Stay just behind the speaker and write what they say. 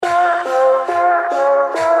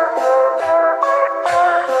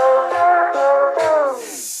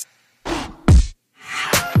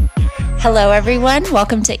Hello, everyone.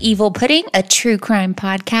 Welcome to Evil Pudding, a true crime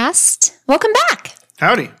podcast. Welcome back.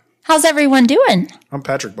 Howdy. How's everyone doing? I'm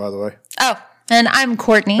Patrick, by the way. Oh, and I'm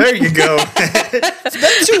Courtney. There you go. It's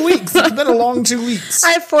been 2 weeks. It's been a long 2 weeks.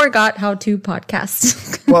 I forgot how to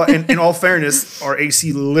podcast. Well, in all fairness, our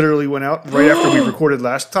AC literally went out right after we recorded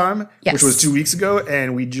last time, which was 2 weeks ago,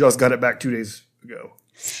 and we just got it back 2 days ago.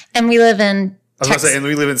 And we live in I was going to say, and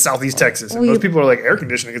we live in Southeast Texas. And most people are like, air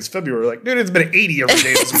conditioning, it's February. Like, dude, it's been 80 every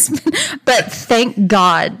day this week. But thank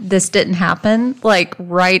God this didn't happen, like,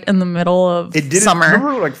 right in the middle of summer.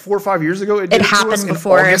 Remember, like, 4 or 5 years ago? It happened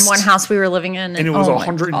before in one house we were living in. And it was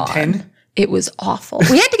 110? It was awful.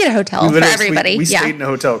 We had to get a hotel for everybody. We stayed in a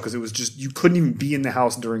hotel because it was just, you couldn't even be in the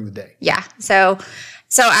house during the day. Yeah. So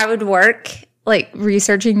I would work, like,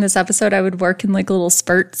 researching this episode, I would work in, like, little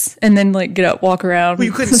spurts and then, like, get up, walk around. Well,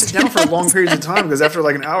 you couldn't sit down for long periods of time because after,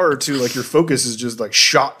 like, an hour or two, like, your focus is just, like,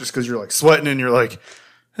 shot just because you're, like, sweating and you're like,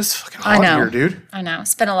 this is fucking hot here, dude. I know.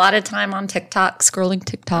 Spent a lot of time on TikTok, scrolling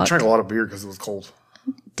TikTok. I drank a lot of beer because it was cold.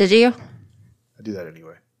 Did you? I do that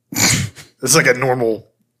anyway. It's like a normal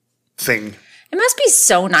thing. It must be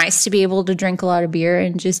so nice to be able to drink a lot of beer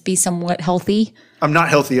and just be somewhat healthy. I'm not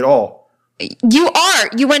healthy at all. You are.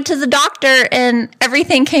 You went to the doctor and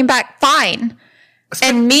everything came back fine.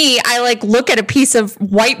 And me, I like look at a piece of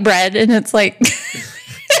white bread and it's like.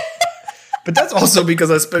 But that's also because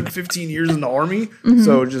I spent 15 years in the Army. Mm-hmm.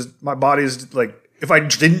 So just my body is like, if I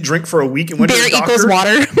didn't drink for a week and went to the doctor. Beer equals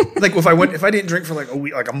water. Like if I didn't drink for like a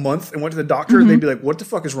week, like a month and went to the doctor, they'd be like, what the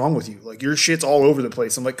fuck is wrong with you? Like your shit's all over the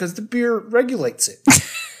place. I'm like, because the beer regulates it.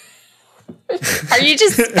 Are you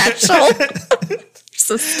just special?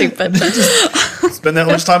 So stupid. Spend that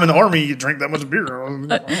much time in the Army, you drink that much beer.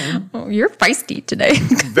 You're feisty today.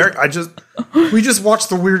 We just watched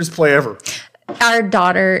the weirdest play ever. Our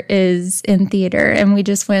daughter is in theater, and we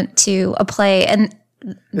just went to a play, and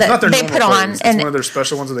they put on. It's one of their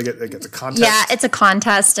special ones where they get the contest. Yeah, it's a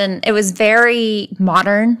contest, and it was very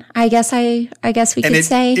modern. I guess we could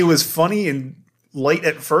say it was funny and light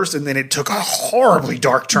at first, and then it took a horribly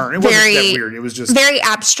dark turn. It wasn't that weird. It was just very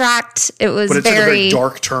abstract. It was but it took a very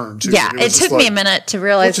dark turn too. Yeah, it took me a minute to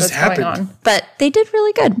realize what's going on, but they did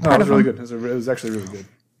really good. It was really good. It was actually really good.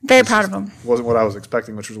 Very proud of them. Wasn't what I was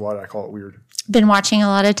expecting, which is why I call it weird. Been watching a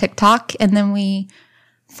lot of TikTok, and then we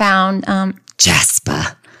found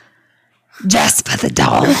Jasper the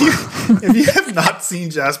doll. If you have not seen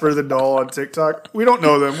Jasper the doll on TikTok, we don't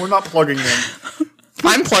know them. We're not plugging them.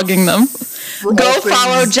 I'm plugging them. Go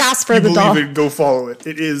follow Jasper the doll. Go follow it.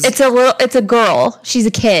 It's a girl. She's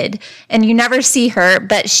a kid, and you never see her,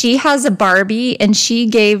 but she has a Barbie, and she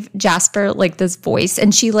gave Jasper like this voice,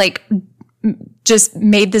 and she like just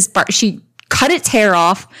made this she cut its hair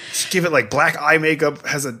off. She gave it like black eye makeup,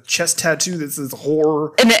 has a chest tattoo that says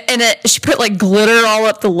horror. And she put like glitter all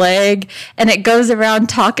up the leg, and it goes around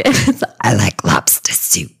talking. I like lobster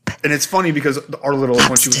soup. And it's funny because our little,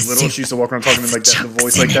 when she was little, she used to walk around talking in like that, the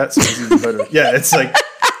voice like that. So it's even better. Yeah, it's like,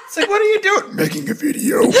 what are you doing? Making a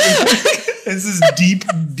video. It's this deep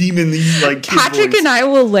demon like kid Patrick voice. And I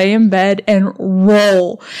will lay in bed and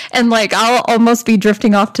roll, and like I'll almost be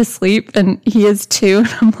drifting off to sleep, and he is too.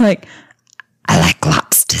 And I'm like, I like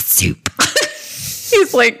lobster soup.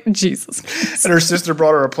 He's like, Jesus Christ. And her sister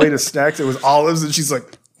brought her a plate of snacks. It was olives, and she's like,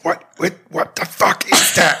 What the fuck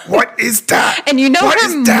is that? What is that? And you know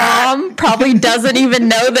her mom probably doesn't even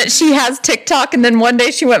know that she has TikTok, and then one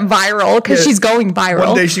day she went viral because she's going viral.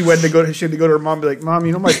 One day she had to go to her mom and be like, Mom,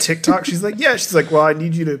 you know my TikTok? She's like, yeah. She's like, well, I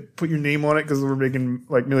need you to put your name on it because we're making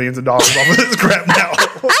like millions of dollars off of this crap now.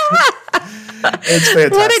 It's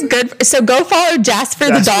fantastic. What a good... So go follow Jasper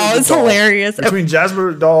the doll. It's hilarious. Between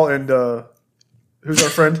Jasper the doll and who's our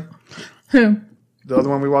friend? Who? The other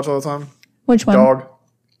one we watch all the time? Which one? Dog.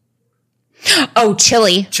 Oh,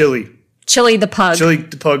 Chili the pug. Chili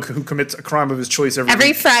the pug who commits a crime of his choice every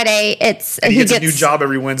week. Friday. He gets a new job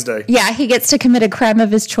every Wednesday. Yeah, he gets to commit a crime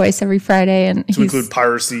of his choice every Friday, and to include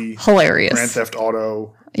piracy, hilarious, Grand Theft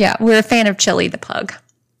Auto. Yeah, we're a fan of Chili the pug.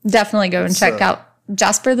 Definitely go and check out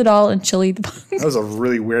Jasper the doll and Chili the pug. That was a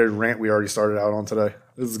really weird rant we already started out on today.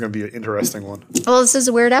 This is going to be an interesting one. Well, this is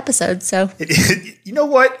a weird episode, so you know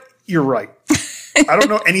what? You're right. I don't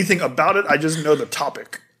know anything about it. I just know the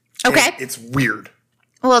topic. Okay. And it's weird.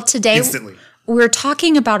 Well, today instantly we're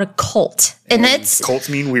talking about a cult, and cults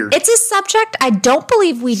mean weird. It's a subject I don't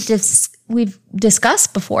believe we've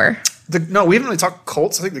discussed before. No, we haven't really talked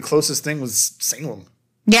cults. I think the closest thing was Salem.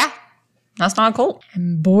 Yeah, that's not a cult.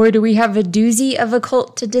 And boy, do we have a doozy of a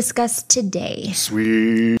cult to discuss today.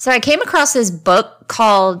 Sweet. So I came across this book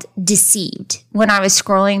called Deceived when I was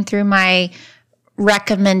scrolling through my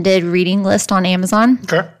recommended reading list on Amazon.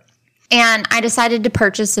 Okay. And I decided to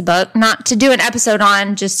purchase a book, not to do an episode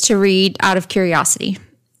on, just to read out of curiosity.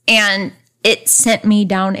 And it sent me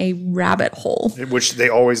down a rabbit hole. Which they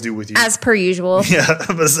always do with you. As per usual. Yeah,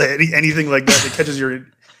 I'm going to say anything like that catches your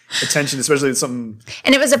attention, especially with something.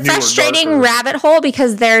 And it was a frustrating rabbit hole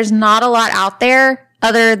because there's not a lot out there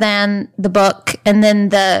other than the book and then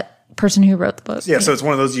the person who wrote the book. Yeah, so it's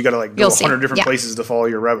one of those you got to like go 100 different places to follow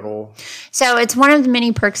your rabbit hole. So it's one of the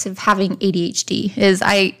many perks of having ADHD is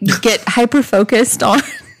I get hyper focused on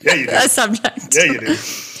a subject. Yeah, you do.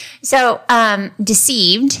 So,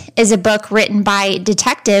 Deceived is a book written by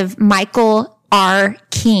Detective Michael R.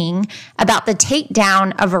 King about the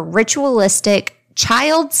takedown of a ritualistic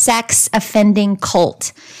child sex offending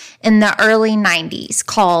cult in the early 90s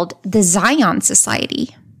called the Zion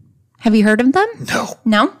Society. Have you heard of them?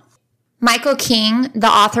 No? Michael King, the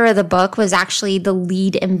author of the book, was actually the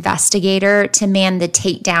lead investigator to man the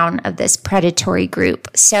takedown of this predatory group.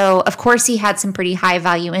 So, of course, he had some pretty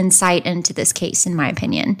high-value insight into this case, in my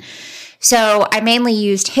opinion. So, I mainly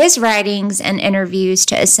used his writings and interviews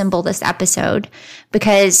to assemble this episode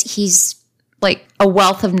because he's like a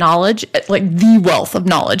wealth of knowledge, like the wealth of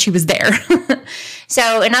knowledge. He was there.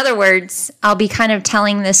 So, in other words, I'll be kind of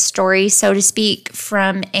telling this story, so to speak,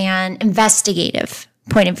 from an investigative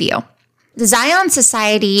point of view. The Zion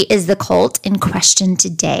Society is the cult in question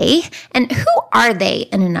today. And who are they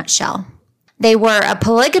in a nutshell? They were a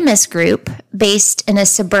polygamous group based in a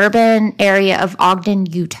suburban area of Ogden,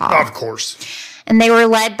 Utah. Of course. And they were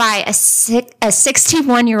led by a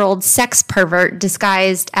 61-year-old sex pervert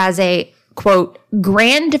disguised as a, quote,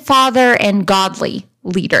 grandfather and godly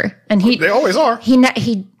leader. And they always are. He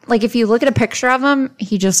like, if you look at a picture of him,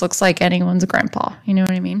 he just looks like anyone's grandpa. You know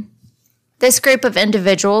what I mean? This group of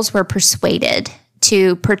individuals were persuaded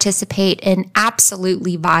to participate in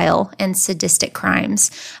absolutely vile and sadistic crimes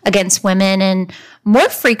against women and, more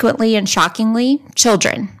frequently and shockingly,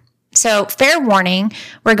 children. So, fair warning,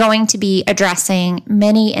 we're going to be addressing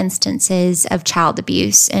many instances of child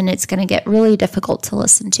abuse, and it's going to get really difficult to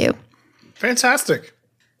listen to. Fantastic.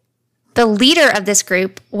 The leader of this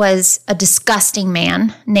group was a disgusting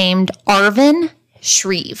man named Arvin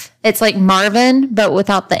Shreeve. It's like Marvin, but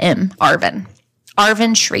without the M. Arvin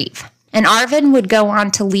Shreeve. And Arvin would go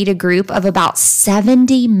on to lead a group of about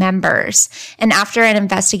 70 members. And after an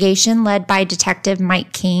investigation led by Detective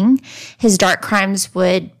Mike King, his dark crimes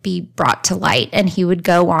would be brought to light and he would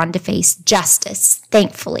go on to face justice,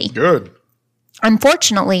 thankfully. Good.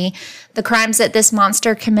 Unfortunately, the crimes that this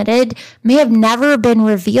monster committed may have never been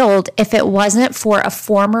revealed if it wasn't for a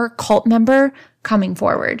former cult member coming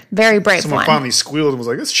forward. Very brave Someone one. finally squealed and was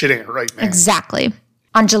like, this shit ain't right, man. Exactly.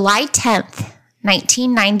 On July 10th,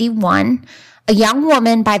 1991, a young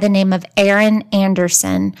woman by the name of Erin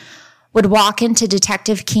Anderson would walk into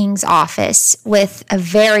Detective King's office with a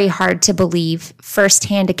very hard-to-believe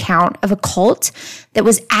firsthand account of a cult that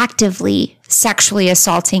was actively sexually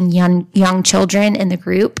assaulting young children in the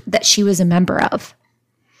group that she was a member of.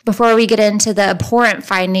 Before we get into the abhorrent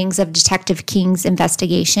findings of Detective King's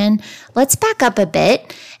investigation, let's back up a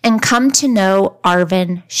bit and come to know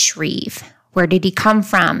Arvin Shreeve. Where did he come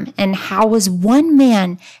from? And how was one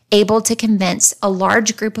man able to convince a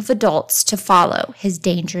large group of adults to follow his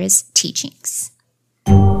dangerous teachings?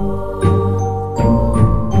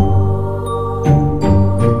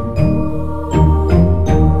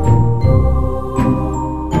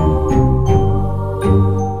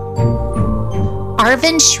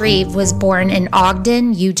 Arvin Shreeve was born in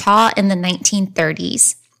Ogden, Utah in the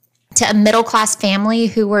 1930s to a middle-class family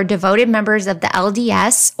who were devoted members of the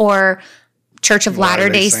LDS, or Church of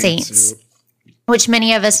Latter-day Saints, which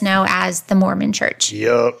many of us know as the Mormon Church.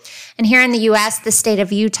 Yep. And here in the U.S., the state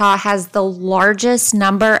of Utah has the largest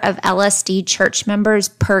number of LSD church members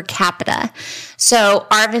per capita. So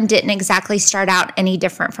Arvin didn't exactly start out any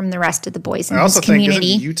different from the rest of the boys in his community. I also think,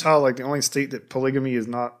 isn't Utah like the only state that polygamy is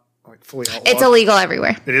not like fully outlawed? It's illegal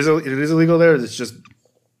everywhere. It is illegal there? It's just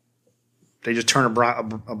they just turn a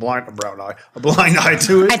blind eye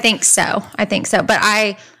to it? I think so. But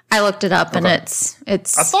I looked it up, and it's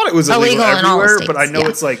I thought it was illegal in all everywhere, states, but I know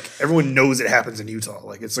it's like everyone knows it happens in Utah.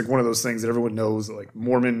 Like it's like one of those things that everyone knows. Like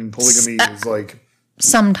Mormon polygamy is like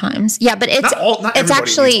sometimes, yeah, but it's it's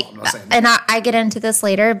actually, and I get into this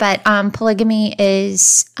later, but polygamy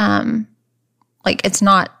is like it's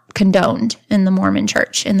not condoned in the Mormon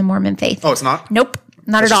Church, in the Mormon faith. Oh, it's not? Nope,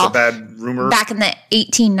 not at all. Just a bad rumor. Back in the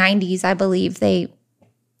 1890s, I believe they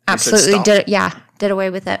absolutely did away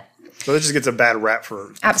with it. So it just gets a bad rap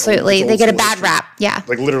for... Absolutely. They get a bad rap. Yeah.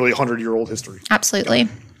 Like literally 100-year-old history. Absolutely.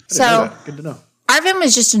 So good to know. Arvin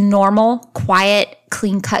was just a normal, quiet,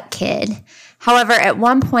 clean-cut kid. However, at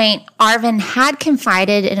one point, Arvin had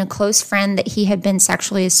confided in a close friend that he had been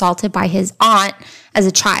sexually assaulted by his aunt as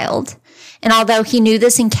a child. And although he knew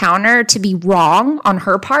this encounter to be wrong on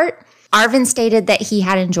her part, Arvin stated that he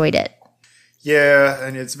had enjoyed it. Yeah,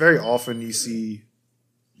 and it's very often you see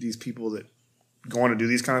these people that go on to do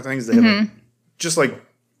these kind of things. They have just like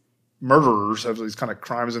murderers have these kind of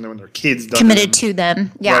crimes in there when they're kids. Committed to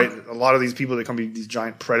them. Yeah. Right. A lot of these people that come be these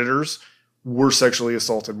giant predators were sexually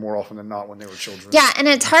assaulted more often than not when they were children. Yeah, and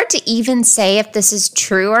it's hard to even say if this is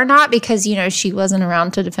true or not because, she wasn't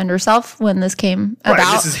around to defend herself when this came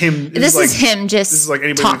about. This is him. This is him just This is like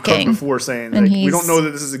anybody talking. who's come before saying, like, we don't know that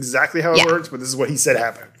this is exactly how it works, but this is what he said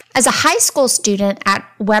happened. As a high school student at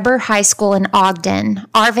Weber High School in Ogden,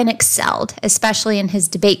 Arvin excelled, especially in his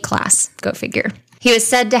debate class. Go figure. He was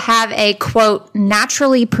said to have a, quote,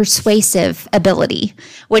 naturally persuasive ability,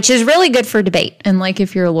 which is really good for debate and like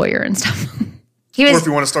if you're a lawyer and stuff. Or if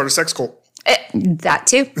you want to start a sex cult. That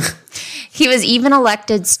too. He was even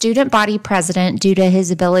elected student body president due to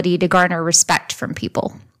his ability to garner respect from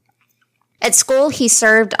people. At school, he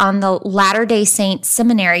served on the Latter-day Saint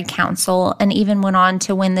Seminary Council and even went on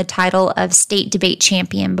to win the title of state debate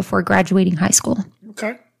champion before graduating high school.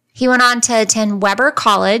 Okay. He went on to attend Weber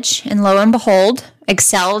College and lo and behold,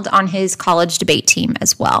 excelled on his college debate team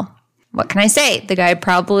as well. What can I say? The guy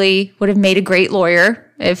probably would have made a great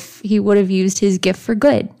lawyer if he would have used his gift for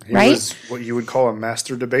good, right? He was what you would call a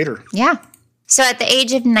master debater. Yeah. So at the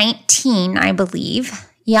age of 19, I believe,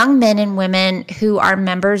 young men and women who are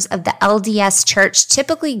members of the LDS church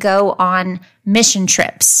typically go on mission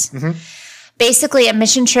trips. Mm-hmm. Basically, a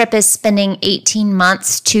mission trip is spending 18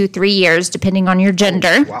 months to 3 years, depending on your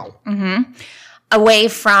gender. Wow. Mm-hmm. Away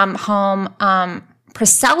from home,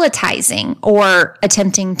 proselytizing or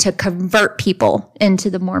attempting to convert people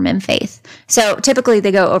into the Mormon faith. So typically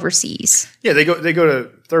they go overseas. Yeah, they go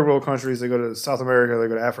to third world countries, they go to South America, they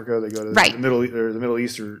go to Africa, they go to the Middle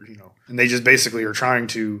East, or and they just basically are trying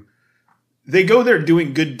to. They go there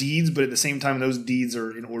doing good deeds, but at the same time, those deeds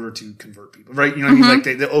are in order to convert people, right? You know what I mean?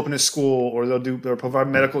 Like they'll open a school or they'll provide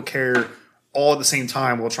medical care all at the same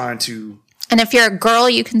time while trying to. And if you're a girl,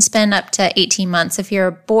 you can spend up to 18 months. If you're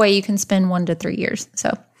a boy, you can spend 1 to 3 years.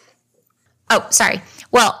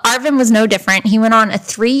 Well, Arvin was no different. He went on a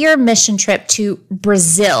 3-year mission trip to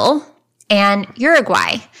Brazil and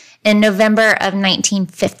Uruguay in November of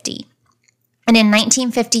 1950. And in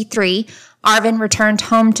 1953, Arvin returned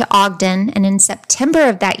home to Ogden, and in September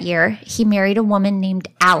of that year, he married a woman named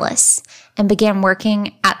Alice and began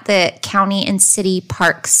working at the County and City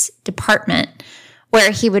Parks Department,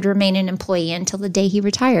 where he would remain an employee until the day he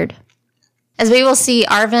retired. As we will see,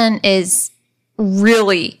 Arvin is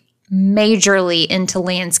really majorly into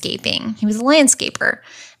landscaping. He was a landscaper.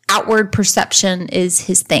 Outward perception is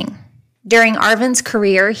his thing. During Arvin's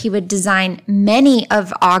career, he would design many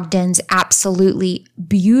of Ogden's absolutely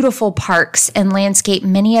beautiful parks and landscape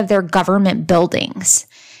many of their government buildings.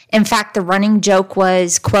 In fact, the running joke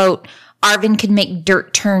was, quote, Arvin could make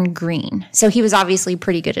dirt turn green. So he was obviously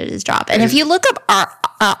pretty good at his job. And if you look up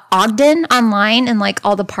Ogden online and like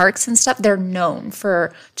all the parks and stuff, they're known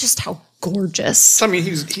for just how gorgeous. I mean,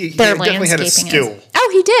 he definitely had a skill. Oh,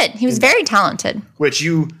 he did. He was very talented. Which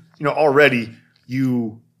you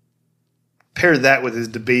pair that with his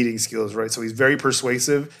debating skills, right? So he's very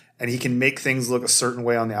persuasive and he can make things look a certain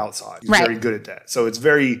way on the outside. He's very good at that. So it's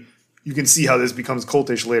you can see how this becomes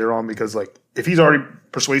cultish later on because like if he's already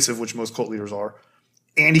persuasive, which most cult leaders are,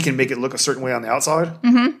 and he can make it look a certain way on the outside,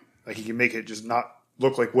 like he can make it just not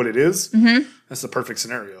look like what it is, that's the perfect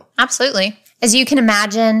scenario. Absolutely. As you can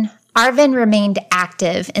imagine, Arvin remained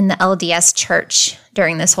active in the LDS church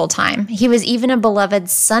during this whole time. He was even a beloved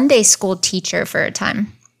Sunday school teacher for a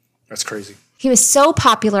time. That's crazy. He was so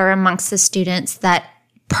popular amongst the students that,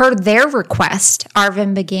 per their request,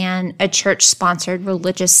 Arvin began a church-sponsored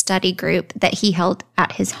religious study group that he held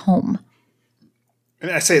at his home. And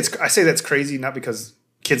I say that's crazy, not because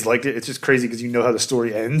kids liked it. It's just crazy because you know how the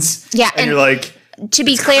story ends. Yeah, and you're like, to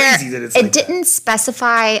be clear, it didn't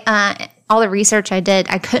specify. All the research I did,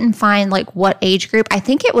 I couldn't find like what age group. I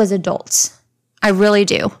think it was adults. I really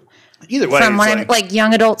do. Either way, from like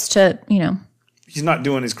young adults to He's not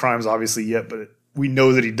doing his crimes obviously yet, but we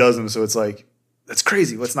know that he does them. So it's like that's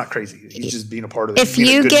crazy. Well, it's not crazy. He's just being a part of it. If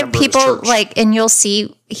you give people like, and you'll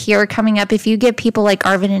see here coming up, if you give people like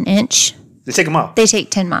Arvin an inch, they take them out. They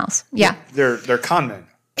take 10 miles. Yeah. They're con men.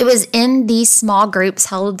 It was in these small groups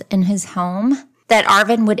held in his home that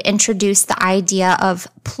Arvin would introduce the idea of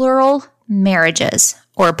plural marriages,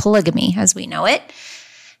 or polygamy as we know it,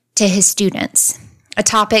 to his students, a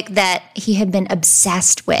topic that he had been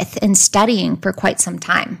obsessed with and studying for quite some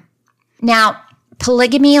time. Now,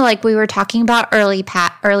 Polygamy, like we were talking about earlier,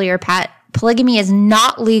 Pat, polygamy is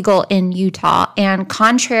not legal in Utah, and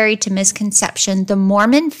contrary to misconception, the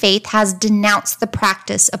Mormon faith has denounced the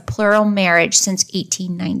practice of plural marriage since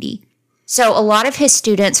 1890. So a lot of his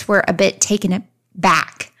students were a bit taken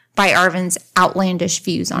aback by Arvin's outlandish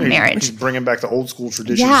views on marriage. He's bringing back the old school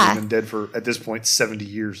traditions that have been dead for, at this point, 70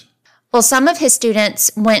 years. Well, some of his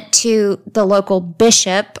students went to the local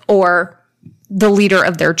bishop or the leader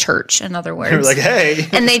of their church, in other words. They were like, hey.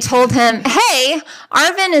 And they told him, hey,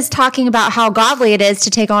 Arvin is talking about how godly it is to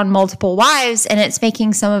take on multiple wives, and it's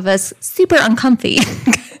making some of us super uncomfy.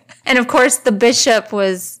 And of course, the bishop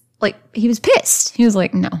was like, he was pissed. He was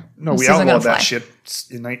like, no. No, we outlawed that shit.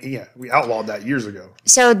 We outlawed that years ago.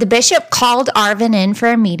 So the bishop called Arvin in for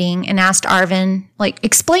a meeting and asked Arvin, like,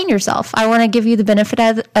 explain yourself. I want to give you the benefit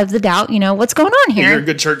of the doubt. You know, what's going on here? You're a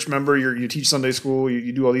good church member. You teach Sunday school.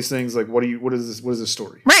 You do all these things. Like, what is this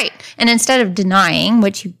story? Right. And instead of denying,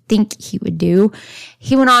 which you think he would do,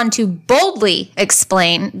 he went on to boldly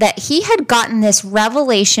explain that he had gotten this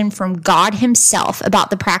revelation from God himself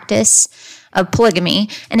about the practice of polygamy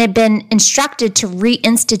and had been instructed to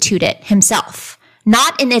reinstitute it himself.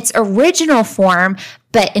 Not in its original form,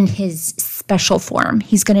 but in his special form.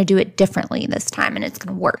 He's going to do it differently this time, and it's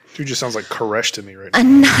going to work. Dude just sounds like Koresh to me right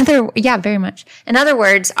now. Yeah, very much. In other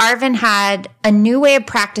words, Arvin had a new way of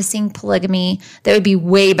practicing polygamy that would be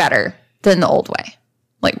way better than the old way.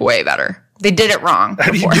 Like, way better. They did it wrong before.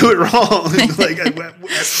 How do you do it wrong?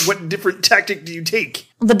 Like, what different tactic do you take?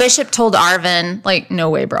 The bishop told Arvin, like, no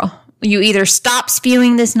way, bro. You either stop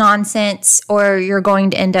spewing this nonsense or you're going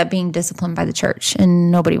to end up being disciplined by the church. And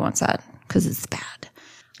nobody wants that because it's bad.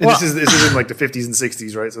 And this is in like the 50s and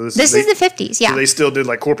 60s, right? So this is the 50s, yeah. So they still did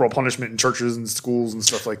like corporal punishment in churches and schools and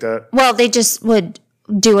stuff like that? Well, they just would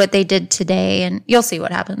do what they did today, and you'll see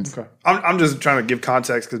what happens. Okay. I'm just trying to give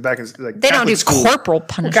context because back in like they don't do corporal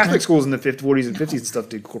punishment. Well, Catholic schools in the 40s and 50s and stuff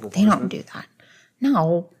did corporal punishment. They don't do that.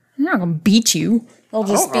 No, they're not going to beat you. They'll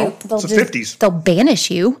just it's the 50s. They'll banish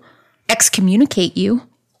you. Excommunicate you,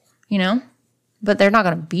 you know, but they're not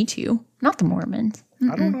going to beat you. Not the Mormons.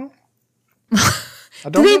 I don't know.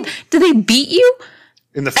 know. Do they beat you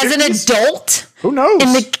in the 50s? As an adult? Who knows?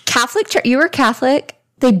 In the Catholic church, you were Catholic.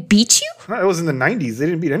 They beat you? No, it was in the 90s. They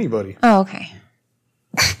didn't beat anybody. Oh, okay.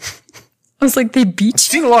 I was like, they beat you? I've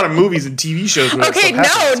seen a lot of movies and TV shows. Where okay,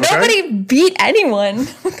 nobody beat anyone.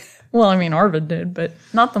 Well, I mean, Arvin did, but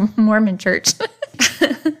not the Mormon church.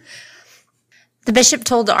 The bishop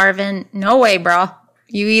told Arvin, no way, bro.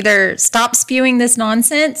 You either stop spewing this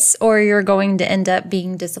nonsense or you're going to end up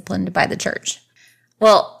being disciplined by the church.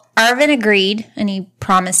 Well, Arvin agreed and he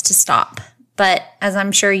promised to stop. But as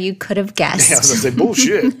I'm sure you could have guessed, I was going to say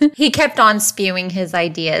bullshit. He kept on spewing his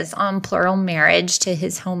ideas on plural marriage to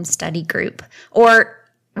his home study group, or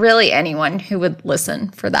really anyone who would listen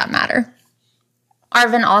for that matter.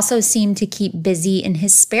 Arvin also seemed to keep busy in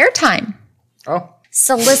his spare time. Oh.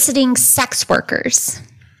 Soliciting sex workers.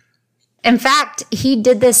 In fact, he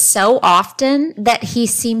did this so often that he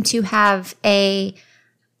seemed to have a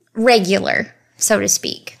regular, so to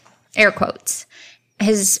speak, air quotes.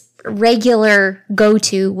 His regular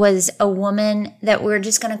go-to was a woman that we're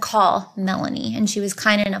just going to call Melanie, and she was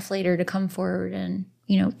kind enough later to come forward and,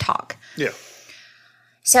 talk. Yeah.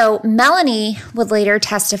 So Melanie would later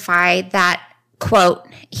testify that, quote,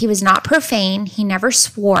 he was not profane, he never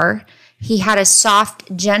swore, he had a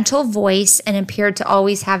soft, gentle voice and appeared to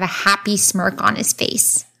always have a happy smirk on his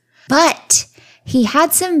face. But he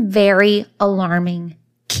had some very alarming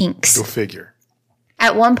kinks. Go figure.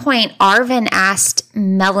 At one point, Arvin asked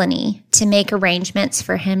Melanie to make arrangements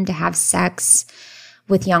for him to have sex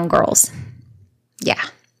with young girls. Yeah.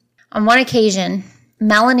 On one occasion,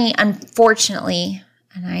 Melanie, unfortunately,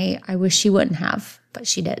 and I wish she wouldn't have, but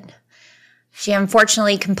she did. She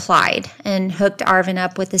unfortunately complied and hooked Arvin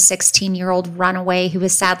up with a 16-year-old runaway who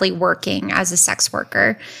was sadly working as a sex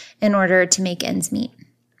worker in order to make ends meet.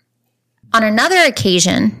 On another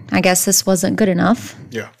occasion, I guess this wasn't good enough.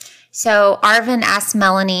 Yeah. So Arvin asked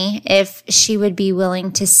Melanie if she would be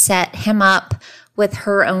willing to set him up with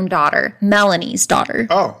her own daughter, Melanie's daughter.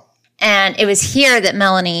 Oh. And it was here that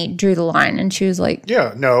Melanie drew the line, and she was like,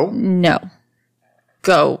 yeah, no.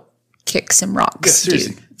 Go kick some rocks, yeah,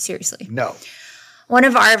 seriously. dude. Seriously. No. One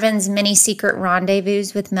of Arvin's many secret rendezvous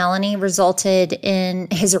with Melanie resulted in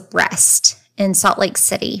his arrest in Salt Lake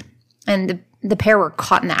City. And the pair were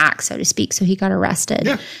caught in the act, so to speak, so he got arrested.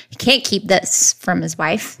 Yeah. He can't keep this from his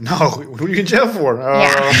wife. No. What are you in jail for?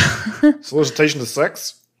 Solicitation to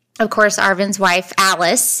sex? Of course, Arvin's wife,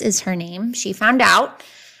 Alice, is her name. She found out.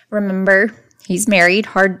 Remember, he's married.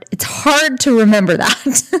 It's hard to remember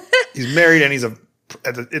that. He's married and he's a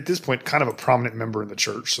at this point, kind of a prominent member in the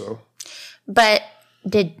church. So, But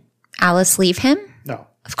did Alice leave him? no.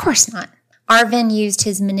 Of course not. Arvin used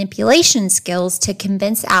his manipulation skills to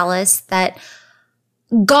convince Alice that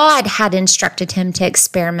God had instructed him to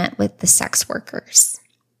experiment with the sex workers.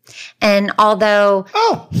 And although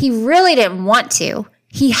he really didn't want to,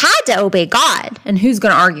 he had to obey God. And who's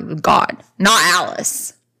going to argue with God? Not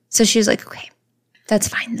Alice. So she was like, okay, that's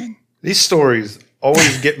fine then. These stories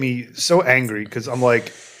always get me so angry because I'm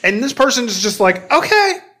like, and this person is just like,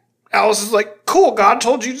 okay. Alice is like, cool, God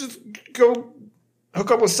told you to go hook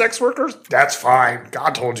up with sex workers? That's fine.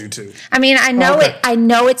 God told you to. I mean, I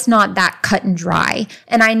know it's not that cut and dry.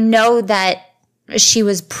 And I know that she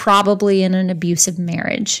was probably in an abusive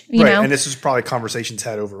marriage, you know? And this was probably conversations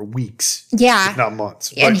had over weeks. Yeah. If not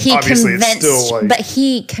months. And but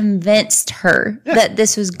he convinced her that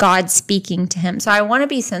this was God speaking to him. So I want to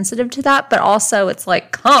be sensitive to that, but also it's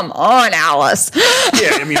like, come on, Alice.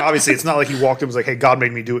 Yeah, I mean, obviously it's not like he walked in and was like, hey, God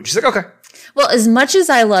made me do it. She's like, okay. Well, as much as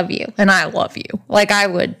I love you, and I love you, like I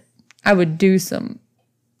would do some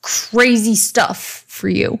crazy stuff for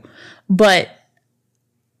you. But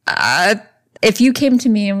if you came to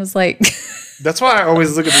me and was like... That's why I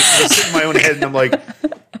always look at this, I sit in my own head and I'm like,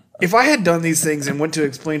 if I had done these things and went to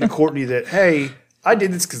explain to Courtney that, hey, I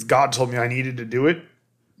did this because God told me I needed to do it,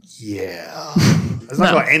 yeah. It's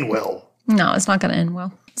not going to end well. No, it's not going to end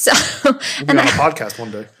well. So, we'll be on a podcast one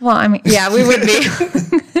day. Well, I mean, yeah, we would be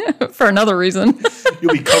for another reason.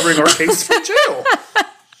 You'll be covering our case from jail.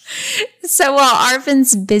 So while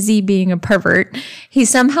Arvin's busy being a pervert, he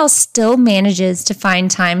somehow still manages to find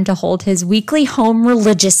time to hold his weekly home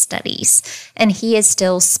religious studies. And he is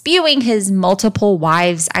still spewing his multiple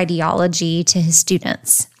wives ideology to his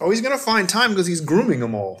students. Oh, he's going to find time because he's grooming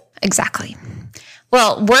them all. Exactly.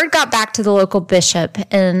 Well, word got back to the local bishop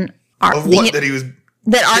and...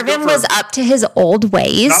 That Arvin was up to his old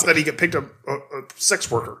ways. Not that he get picked up a sex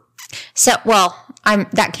worker. So,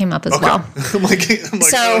 that came up as well. I'm like,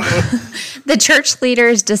 the church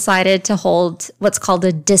leaders decided to hold what's called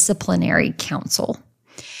a disciplinary council.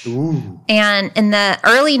 Ooh. And in the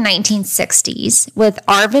early 1960s, with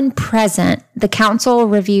Arvin present, the council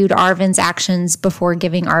reviewed Arvin's actions before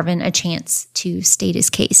giving Arvin a chance to state his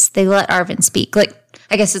case. They let Arvin speak. Like,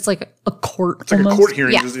 I guess it's like a court. It's like almost. A court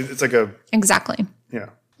hearing. Yeah. It's like a... Exactly. Yeah.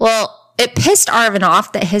 Well, it pissed Arvin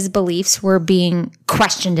off that his beliefs were being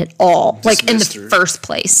questioned at all, like in the first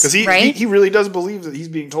place. Because he really does believe that he's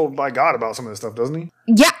being told by God about some of this stuff, doesn't he?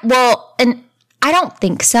 Yeah, well, and I don't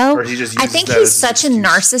think so. Or he just I think he's such a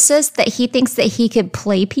narcissist that he thinks that he could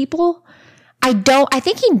play people. I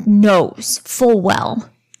think he knows full well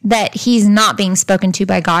that he's not being spoken to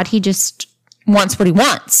by God. He just wants what he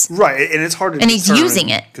wants. Right, and it's hard to and he's using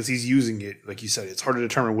it. Because he's using it, like you said, it's hard to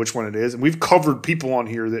determine which one it is. And we've covered people on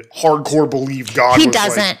here that hardcore believe God He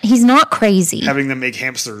doesn't. Like he's not crazy. having them make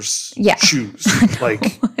hamsters choose.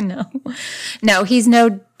 No, he's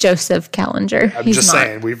no Joseph Callinger. I'm just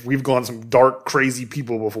saying, we've gone some dark, crazy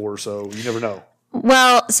people before, so you never know.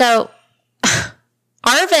 Well, so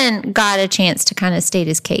Arvin got a chance to kind of state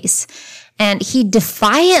his case. And he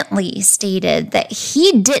defiantly stated that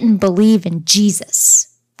he didn't believe in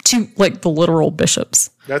Jesus to like the literal bishops.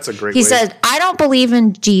 That's a great He said, I don't believe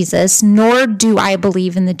in Jesus, nor do I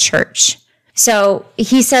believe in the church. So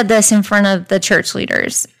he said this in front of the church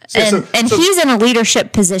leaders. And he's in a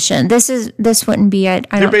leadership position. This wouldn't be it.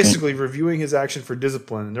 They're basically reviewing his action for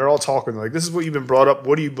discipline. And they're all talking like, this is what you've been brought up.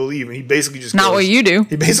 What do you believe? And he basically just Not what you do.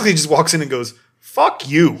 He basically just walks in and goes, fuck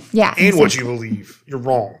you. Yeah. And what you believe. You're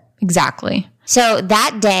wrong. Exactly. So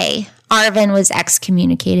that day, Arvin was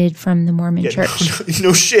excommunicated from the Mormon church.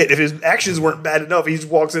 No shit. If his actions weren't bad enough, he just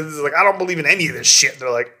walks in and is like, I don't believe in any of this shit.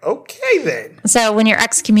 They're like, okay then. So when you're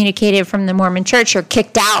excommunicated from the Mormon church, you're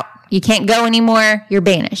kicked out. You can't go anymore. You're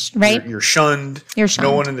banished, right? You're shunned. You're shunned.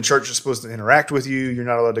 No one in the church is supposed to interact with you. You're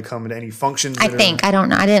not allowed to come into any functions. I don't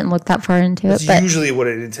know. I didn't look that far into it. That's usually what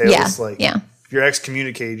it entails. Yeah. If you're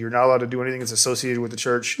excommunicated, you're not allowed to do anything that's associated with the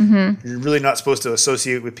church. Mm-hmm. You're really not supposed to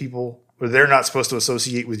associate with people, or they're not supposed to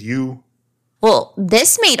associate with you. Well,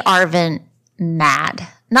 this made Arvin mad.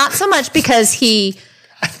 Not so much because he...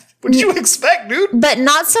 What did you expect, dude? But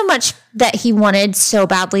not so much that he wanted so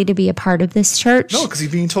badly to be a part of this church. No, because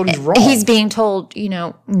he's being told he's wrong. He's being told,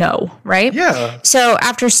 no, right? Yeah. So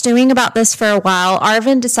after stewing about this for a while,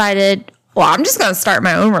 Arvin decided, well, I'm just going to start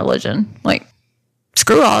my own religion. Like,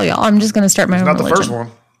 screw all y'all. I'm just going to start my own religion. Not the first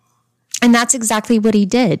one. And that's exactly what he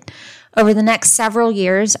did. Over the next several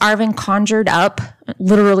years, Arvin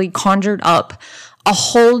literally conjured up a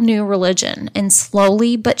whole new religion and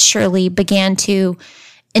slowly but surely began to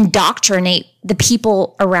indoctrinate the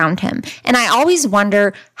people around him. And I always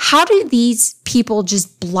wonder, how do these people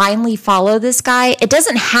just blindly follow this guy? It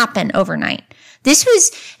doesn't happen overnight. This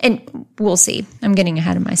was, and we'll see. I'm getting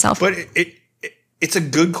ahead of myself. But it's a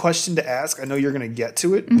good question to ask. I know you're going to get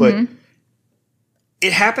to it, but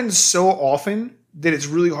it happens so often that it's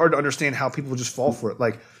really hard to understand how people just fall for it.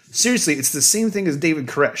 Like, seriously, it's the same thing as David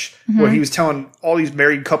Koresh, where he was telling all these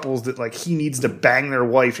married couples that like he needs to bang their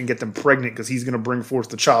wife and get them pregnant because he's going to bring forth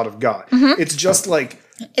the child of God. It's just like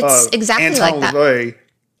it's exactly Anton like that. LaVey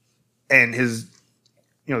and his,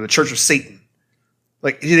 the Church of Satan.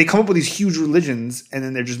 Like, they come up with these huge religions and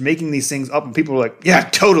then they're just making these things up and people are like, yeah,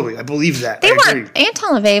 totally, I believe that.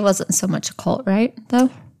 Anton LaVey wasn't so much a cult, right? Though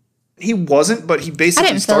he wasn't, but he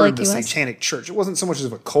basically started the was. Satanic Church. It wasn't so much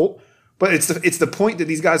of a cult. But it's the point that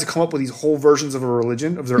these guys have come up with these whole versions of a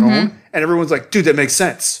religion of their own, and everyone's like, "Dude, that makes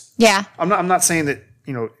sense." Yeah, I'm not saying that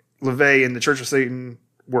LaVey and the Church of Satan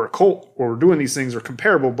were a cult or were doing these things or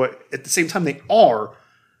comparable, but at the same time they are,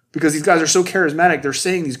 because these guys are so charismatic. They're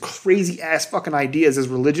saying these crazy ass fucking ideas as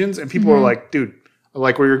religions, and people are like, "Dude, I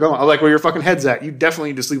like where you're going. I like where your fucking head's at. You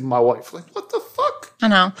definitely need to sleep with my wife." Like, what the fuck? I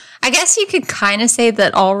know. I guess you could kind of say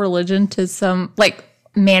that all religion to some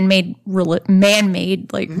man-made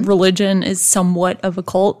religion is somewhat of a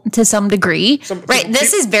cult to some degree, right?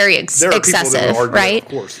 This is very excessive, right? Of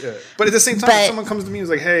course, yeah. But at the same time, if someone comes to me and is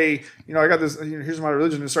like, "Hey, I got this. Here's my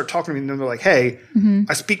religion," and start talking to me, and then they're like, "Hey,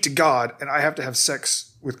 I speak to God, and I have to have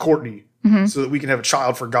sex with Courtney so that we can have a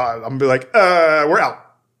child for God." I'm gonna be like, "We're out.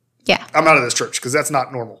 Yeah, I'm out of this church because that's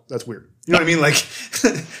not normal. That's weird. You know what I mean? Like,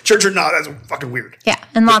 church or not, that's fucking weird." Yeah,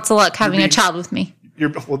 and lots of luck having a child with me.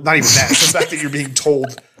 Well, not even that. The fact that you're being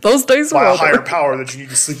told those days by a higher power that you need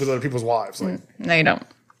to sleep with other people's wives. Like, no, you don't.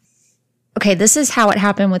 Okay, this is how it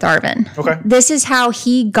happened with Arvin. Okay. This is how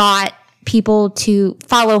he got people to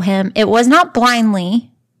follow him. It was not blindly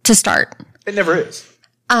to start. It never is.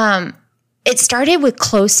 It started with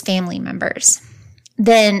close family members.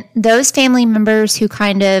 Then those family members who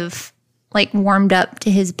kind of warmed up to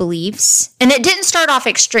his beliefs. And it didn't start off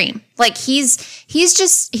extreme. Like he's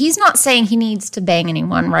not saying he needs to bang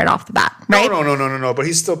anyone right off the bat, right? No. But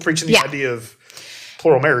he's still preaching the idea of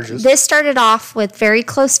plural marriages. This started off with very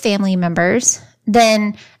close family members.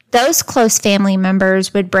 Then those close family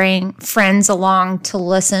members would bring friends along to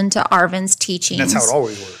listen to Arvin's teachings. And that's how it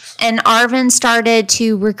always works. And Arvin started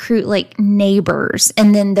to recruit neighbors,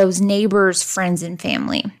 and then those neighbors' friends and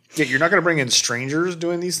family. Yeah, you're not going to bring in strangers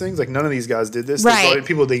doing these things. Like, none of these guys did this. Right. They brought in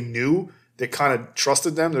people they knew that kind of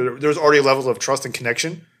trusted them. There was already levels of trust and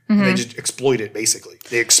connection, and they just exploit it, basically.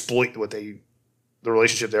 They exploit the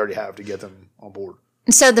relationship they already have to get them on board.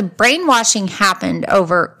 So the brainwashing happened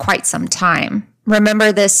over quite some time.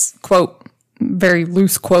 Remember this, quote, very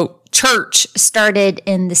loose quote, church started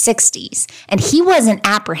in the 60s, and he wasn't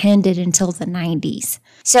apprehended until the 90s.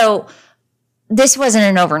 So this wasn't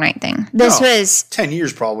an overnight thing. This was 10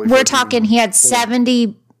 years probably. We're talking he had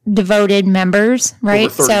 70 devoted members, right?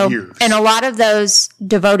 Over 30 years. And a lot of those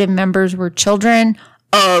devoted members were children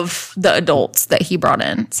of the adults that he brought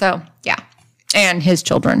in. So, yeah. And his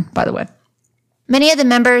children, by the way. Many of the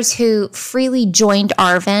members who freely joined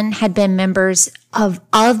Arvin had been members of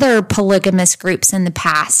other polygamous groups in the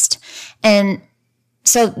past. And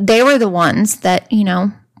so they were the ones that,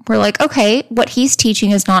 we're like, okay, what he's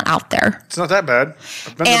teaching is not out there. It's not that bad.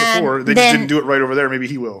 I've been there before. They just didn't do it right over there. Maybe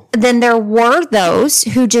he will. Then there were those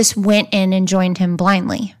who just went in and joined him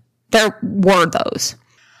blindly. There were those.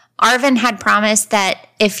 Arvin had promised that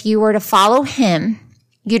if you were to follow him,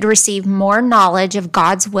 you'd receive more knowledge of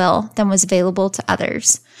God's will than was available to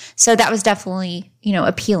others. So that was definitely,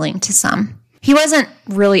 appealing to some. He wasn't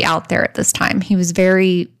really out there at this time. He was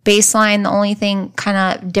very baseline. The only thing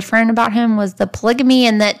kind of different about him was the polygamy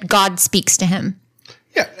and that God speaks to him.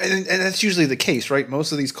 Yeah, and that's usually the case, right?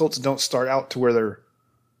 Most of these cults don't start out to where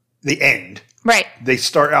they end. Right. They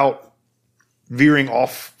start out veering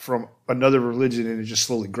off from another religion, and it just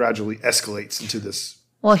slowly, gradually escalates into this.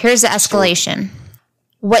 Well, here's the escalation.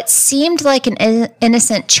 What seemed like an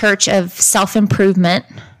innocent church of self-improvement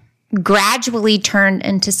gradually turned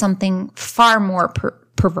into something far more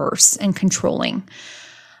perverse and controlling.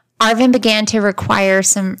 Arvin began to require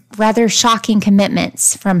some rather shocking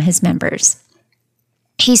commitments from his members.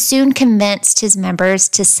 He soon convinced his members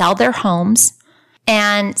to sell their homes,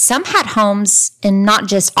 and some had homes in not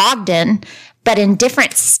just Ogden, but in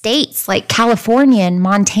different states like California and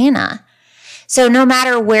Montana. So no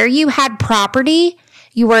matter where you had property,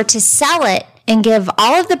 you were to sell it and give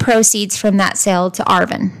all of the proceeds from that sale to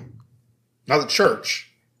Arvin. Not the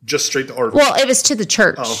church, just straight to Arvin. Well, it was to the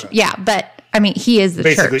church. Oh, okay. Yeah, but he is the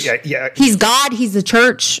basically, church. Yeah. He's God. He's the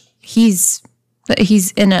church. He's That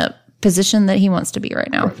he's in a position that he wants to be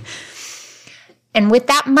right now. Right. And with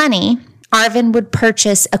that money, Arvin would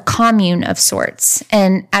purchase a commune of sorts.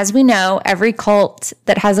 And as we know, every cult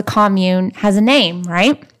that has a commune has a name,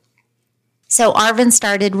 right? So Arvin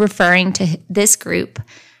started referring to this group,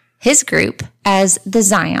 his group, as the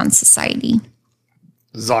Zion Society.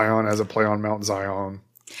 Zion as a play on Mount Zion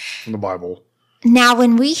from the Bible. Now,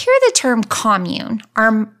 when we hear the term commune,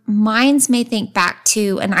 our minds may think back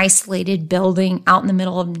to an isolated building out in the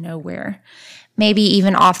middle of nowhere, maybe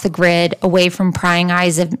even off the grid, away from prying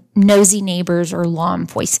eyes of nosy neighbors or law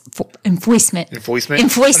enforcement. Enforcement?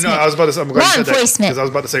 No, I was about to say, I'm glad you said that, because I was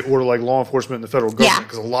about to say, or like law enforcement and the federal government,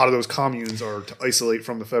 because a lot of those communes are to isolate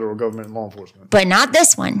from the federal government and law enforcement. But not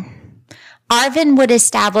this one. Arvin would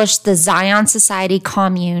establish the Zion Society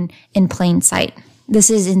commune in plain sight. This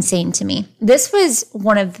is insane to me. This was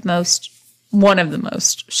one of the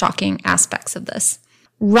most shocking aspects of this.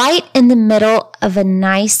 Right in the middle of a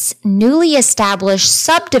nice, newly established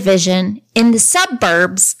subdivision in the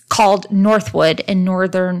suburbs called Northwood in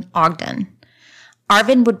northern Ogden.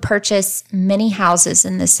 Arvin would purchase many houses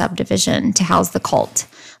in this subdivision to house the cult.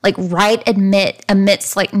 Like right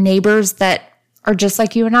amidst like neighbors that are just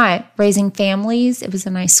like you and I, raising families. It was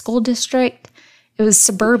a nice school district. It was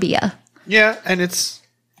suburbia. Yeah, and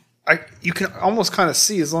you can almost kind of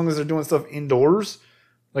see, as long as they're doing stuff indoors,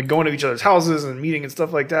 like going to each other's houses and meeting and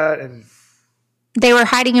stuff like that. And they were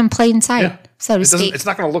hiding in plain sight, so to speak. It's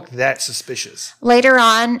not going to look that suspicious. Later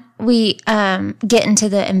on, we get into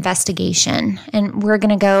the investigation, and we're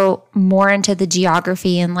going to go more into the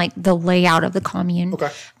geography and like the layout of the commune.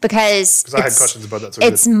 Okay. Because I had questions about that. So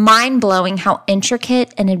it's mind-blowing how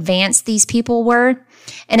intricate and advanced these people were.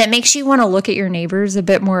 And it makes you want to look at your neighbors a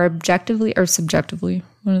bit more objectively or subjectively,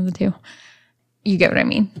 one of the two. You get what I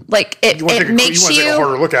mean? Like it makes you take a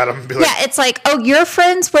harder look at them. And be like, yeah, it's like, oh, you're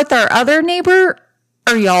friends with our other neighbor.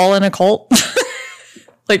 Are y'all in a cult?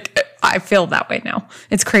 Like I feel that way now.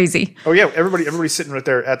 It's crazy. Oh yeah, everybody's sitting right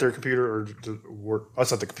there at their computer or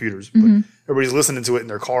us at the computers, but everybody's listening to it in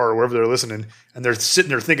their car or wherever they're listening, and they're sitting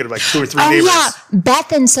there thinking of like 2 or 3 neighbors. Yeah,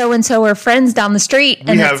 Beth and so are friends down the street,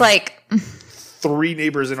 and it's like 3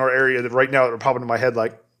 neighbors in our area that right now that are popping in my head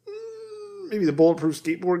like. Maybe the bulletproof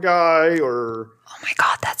skateboard guy, or oh my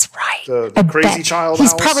god, that's right, the crazy child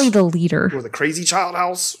he's house. He's probably the leader, or the crazy child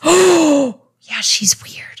house. Oh yeah, she's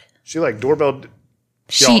weird. She like doorbell.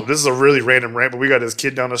 Yo, this is a really random rant, but we got this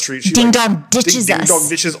kid down the street. She ding dong ditches us. Ding dong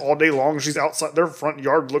ditches all day long. She's outside. Their front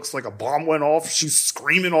yard looks like a bomb went off. She's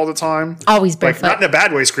screaming all the time. Always barefoot. Like not in a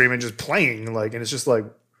bad way, screaming, just playing. Like, and it's just like,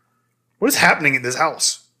 what is happening in this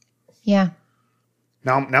house? Yeah.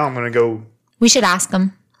 Now I'm gonna go. We should ask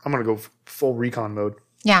them. I'm gonna go full recon mode.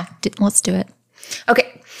 Yeah, let's do it.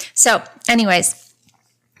 Okay, so anyways,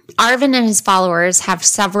 Arvin and his followers have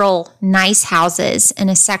several nice houses in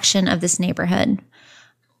a section of this neighborhood.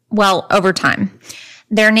 Well, over time,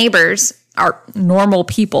 their neighbors are normal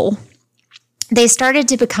people. They started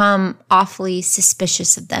to become awfully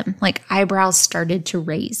suspicious of them. Like eyebrows started to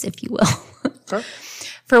raise, if you will. Okay.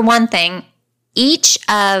 For one thing,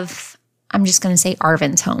 I'm just going to say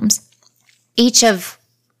Arvin's homes. Each of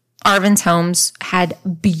Arvin's homes had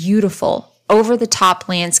beautiful, over-the-top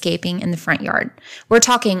landscaping in the front yard. We're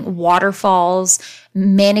talking waterfalls,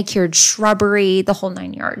 manicured shrubbery, the whole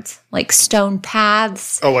 9 yards, like stone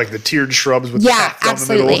paths. Oh, like the tiered shrubs with the path down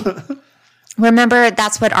the middle. Remember,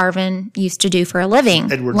 that's what Arvin used to do for a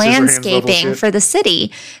living, Edward landscaping for the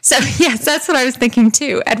city. So, yes, that's what I was thinking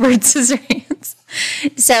too, Edward Scissorhands.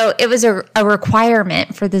 So, it was a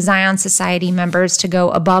requirement for the Zion Society members to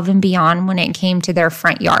go above and beyond when it came to their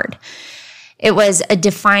front yard. It was a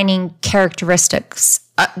defining characteristic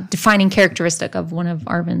of one of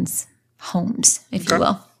Arvin's homes, if you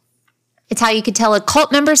will. It's how you could tell a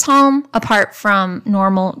cult member's home apart from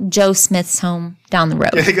normal Joe Smith's home down the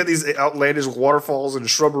road. Yeah, they got these outlandish waterfalls and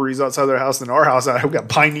shrubberies outside their house. And our house, we've got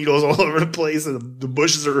pine needles all over the place. And the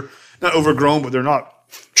bushes are not overgrown, but they're not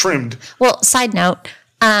trimmed. Well, side note,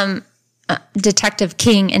 Detective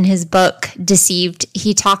King in his book, Deceived,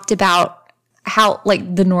 he talked about how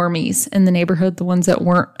like the normies in the neighborhood, the ones that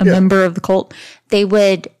weren't a member of the cult, they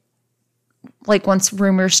would, like once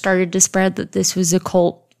rumors started to spread that this was a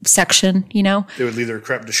cult section, you know, they would leave their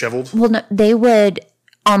crap disheveled. Well, no, they would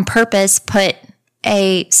on purpose put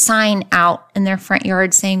a sign out in their front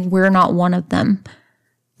yard saying we're not one of them.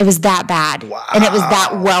 It was that bad. Wow. And it was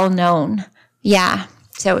that well known. Yeah.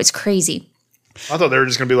 So it's crazy. I thought they were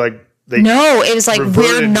just going to be like, no, it was like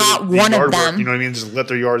we're not one of them. You know what I mean? Just let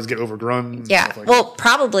their yards get overgrown. Yeah. Like well,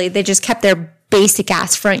 probably they just kept their basic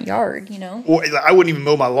ass front yard, you know? Well, I wouldn't even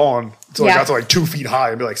mow my lawn until I got to like 2 feet high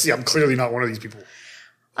and be like, see, I'm clearly not one of these people.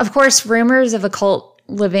 Of course, rumors of a cult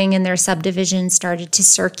living in their subdivision started to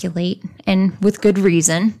circulate, and with good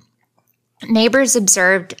reason. Neighbors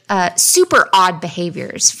observed super odd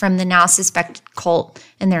behaviors from the now suspected cult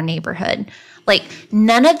in their neighborhood. Like,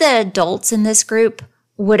 none of the adults in this group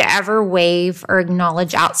would ever wave or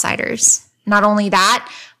acknowledge outsiders. Not only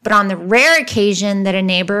that, but on the rare occasion that a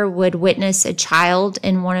neighbor would witness a child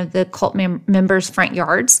in one of the cult members' front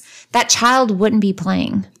yards, that child wouldn't be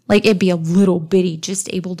playing. Like, it'd be a little bitty,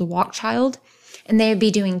 just able to walk child. And they would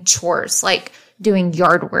be doing chores, like doing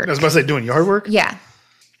yard work. I was about to say, doing yard work? Yeah.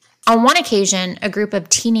 On one occasion, a group of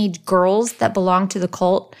teenage girls that belonged to the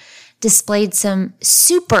cult displayed some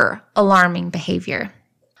super alarming behavior.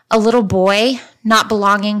 A little boy, not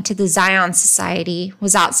belonging to the Zion Society,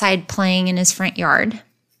 was outside playing in his front yard.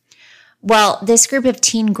 Well, this group of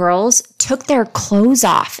teen girls took their clothes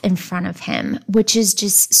off in front of him, which is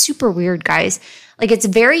just super weird, guys. Like, it's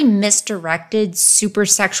very misdirected, super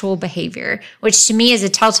sexual behavior, which to me is a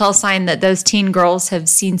telltale sign that those teen girls have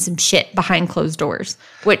seen some shit behind closed doors,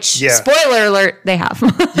 which, spoiler alert, they have.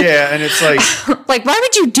 Yeah, and it's like... like, why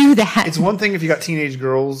would you do that? It's one thing if you got teenage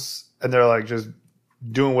girls and they're like just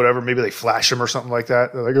doing whatever. Maybe they flash them or something like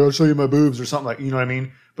that. They're like, I'll show you my boobs or something like, you know what I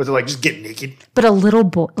mean? But they're like, just get naked. But a little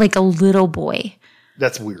boy.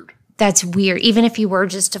 That's weird. That's weird. Even if you were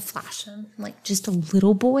just to flash him, like just a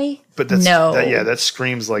little boy. But that's, that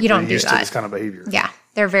screams like they're used to this kind of behavior. Yeah,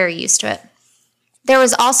 they're very used to it. There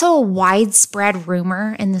was also a widespread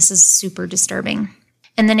rumor, and this is super disturbing,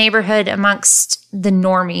 in the neighborhood amongst the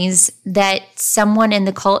normies that someone in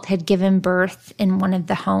the cult had given birth in one of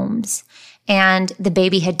the homes, and the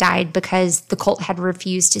baby had died because the cult had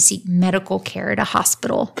refused to seek medical care at a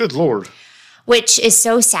hospital. Good Lord. Which is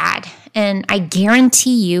so sad. And I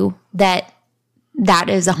guarantee you that that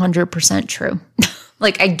is 100% true.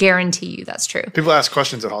 Like, I guarantee you that's true. People ask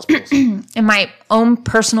questions at hospitals. In my own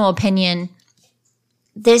personal opinion,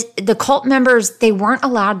 the cult members, they weren't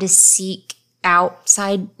allowed to seek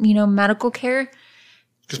outside, medical care.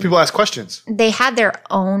 Because people ask questions. They had their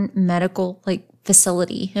own medical,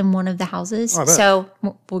 facility in one of the houses. Oh, so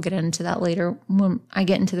we'll get into that later when I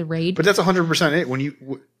get into the raid. But that's 100% it. When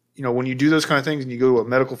you do those kind of things and you go to a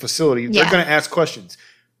medical facility, they're going to ask questions.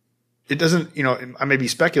 It doesn't, I may be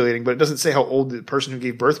speculating, but it doesn't say how old the person who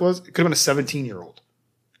gave birth was. It could have been a 17-year-old.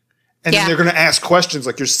 And then they're going to ask questions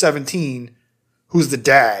like, you're 17, who's the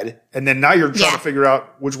dad? And then now you're trying to figure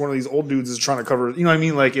out which one of these old dudes is trying to cover, you know what I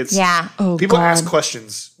mean? Like, it's, people ask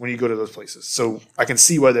questions when you go to those places. So I can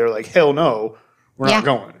see why they're like, hell no, we're not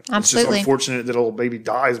going. Absolutely. It's just unfortunate that a little baby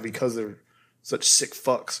dies because they're such sick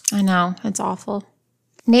fucks. I know. It's awful.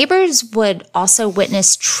 Neighbors would also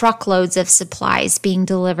witness truckloads of supplies being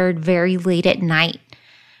delivered very late at night,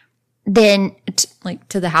 then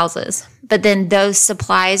to the houses. But then those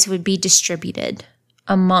supplies would be distributed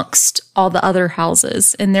amongst all the other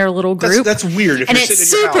houses in their little group. That's weird. And it's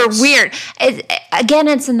super weird. Again,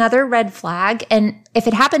 it's another red flag. And if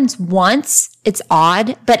it happens once, it's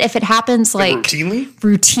odd. But if it happens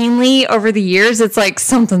routinely over the years, it's like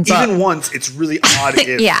something's up. Even once, it's really odd if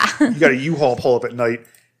you got a U-Haul pull up at night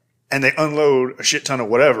and they unload a shit ton of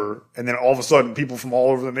whatever. And then all of a sudden, people from all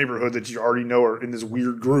over the neighborhood that you already know are in this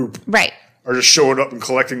weird group are just showing up and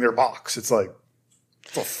collecting their box. It's like,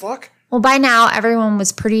 what the fuck? Well, by now, everyone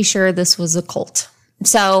was pretty sure this was a cult.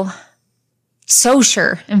 So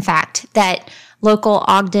sure, in fact, that local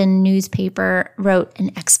Ogden newspaper wrote an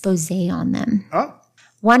expose on them. Huh?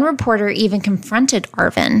 One reporter even confronted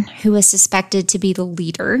Arvin, who was suspected to be the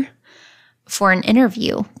leader, for an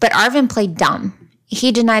interview. But Arvin played dumb.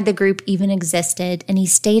 He denied the group even existed, and he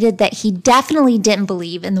stated that he definitely didn't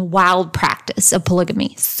believe in the wild practice of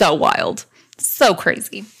polygamy. So wild. So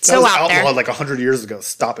crazy. So out there. Outlawed like 100 years ago.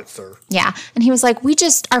 Stop it, sir. Yeah. And he was like, we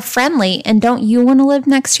just are friendly, and don't you want to live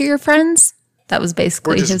next to your friends? That was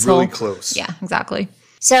basically his whole... We're just really close. Yeah, exactly.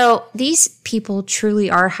 So these people truly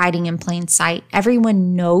are hiding in plain sight.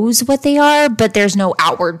 Everyone knows what they are, but there's no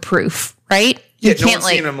outward proof, right? Yeah, no one's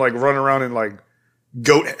seeing them run around in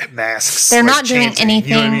goat masks. They're not doing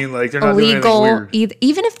anything you know what I mean? They're not illegal. Doing anything weird.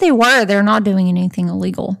 Even if they were, they're not doing anything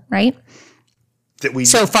illegal, right?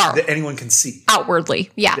 So far. That anyone can see.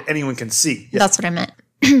 Outwardly, yeah. That anyone can see. Yeah. That's what I meant.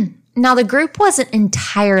 Now, the group wasn't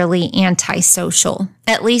entirely antisocial,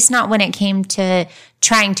 at least not when it came to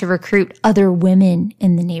trying to recruit other women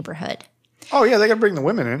in the neighborhood. Oh, yeah, they got to bring the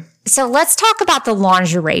women in. So let's talk about the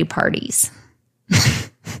lingerie parties.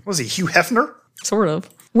 Was he Hugh Hefner? Sort of.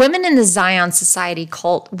 Women in the Zion Society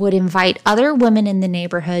cult would invite other women in the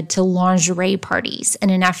neighborhood to lingerie parties in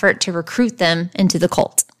an effort to recruit them into the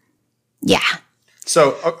cult. Yeah.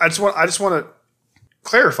 So I just want to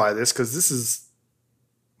clarify this because this is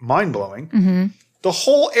mind-blowing. Mm-hmm. the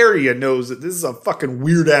whole area knows that this is a fucking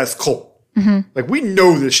weird ass cult. Mm-hmm. Like, we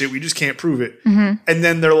know this shit. We just can't prove it. Mm-hmm. And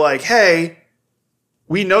then they're like, hey,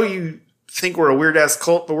 we know you think we're a weird ass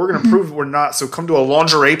cult, but we're going to prove we're not. So come to a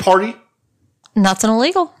lingerie party. That's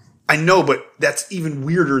illegal. I know, but that's even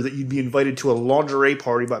weirder that you'd be invited to a lingerie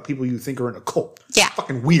party by people you think are in a cult. Yeah. It's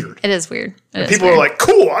fucking weird. It is weird. People are like,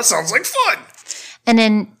 cool, that sounds like fun. And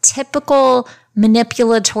in typical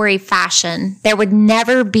manipulatory fashion, there would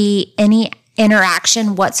never be any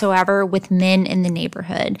interaction whatsoever with men in the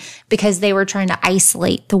neighborhood because they were trying to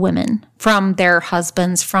isolate the women from their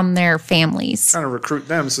husbands, from their families. Trying to recruit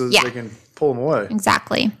them so that they can pull them away.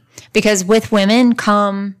 Exactly. Because with women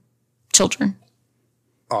come children.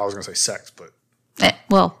 Oh, I was going to say sex,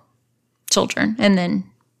 but... children. And then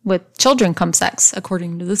with children come sex,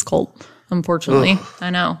 according to this cult, unfortunately. Ugh.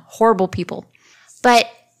 I know. Horrible people. But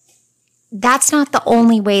that's not the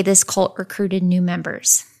only way this cult recruited new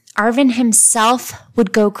members. Arvin himself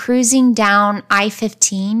would go cruising down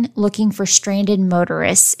I-15 looking for stranded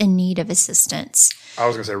motorists in need of assistance. I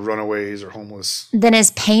was going to say runaways or homeless. Then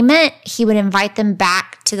as payment, he would invite them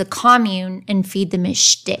back to the commune and feed them his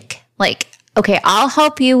shtick. Like, okay, I'll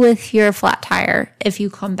help you with your flat tire if you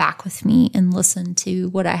come back with me and listen to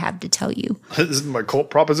what I have to tell you. This is my cult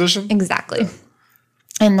proposition? Exactly. Yeah.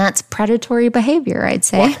 And that's predatory behavior, I'd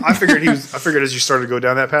say. Well, I figured as you started to go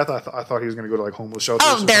down that path, I thought he was going to go to like homeless shelters.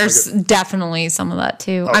 Oh, there's definitely some of that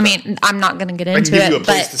too. Okay. I mean, I'm not going to get into it. Give you a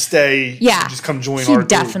place to stay. Yeah, just come join our group.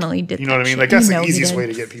 Definitely did. You know what I mean? Like that's the easiest way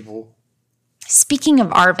to get people. Speaking of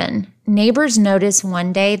Arvin, neighbors noticed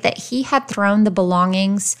one day that he had thrown the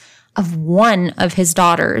belongings of one of his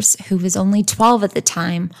daughters, who was only 12 at the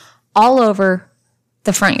time, all over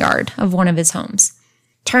the front yard of one of his homes.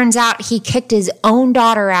 Turns out he kicked his own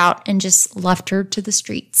daughter out and just left her to the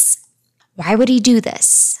streets. Why would he do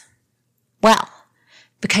this? Well,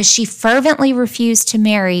 because she fervently refused to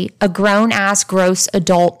marry a grown-ass gross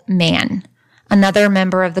adult man, another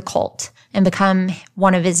member of the cult, and become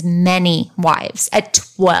one of his many wives at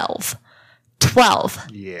 12.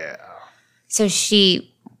 12. Yeah. So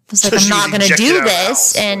she was like, I'm not going to do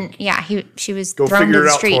this. And she was thrown to the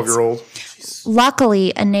streets. Go figure it out, 12-year-old.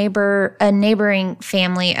 Luckily, a neighboring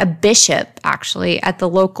family, a bishop actually at the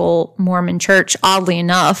local Mormon church, oddly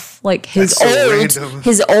enough, like his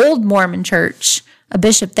old Mormon church, a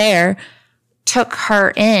bishop there, took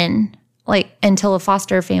her in like until a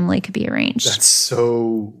foster family could be arranged. That's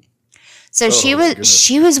so. So she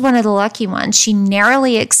was one of the lucky ones. She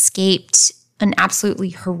narrowly escaped an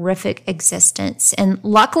absolutely horrific existence and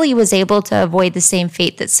luckily was able to avoid the same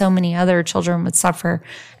fate that so many other children would suffer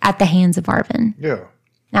at the hands of Arvin. Yeah.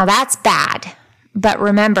 Now that's bad, but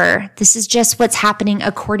remember, this is just what's happening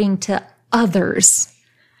according to others.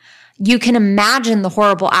 You can imagine the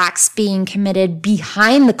horrible acts being committed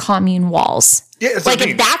behind the commune walls. Yeah, like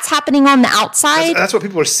if that's happening on the outside. That's what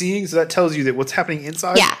people are seeing, so that tells you that what's happening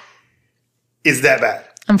inside is that bad.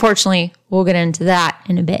 Unfortunately, we'll get into that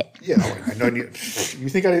in a bit. Yeah, I know. You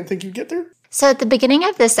think I didn't think you'd get there? So at the beginning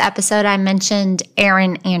of this episode, I mentioned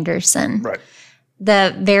Erin Anderson. Right.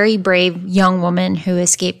 The very brave young woman who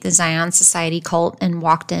escaped the Zion Society cult and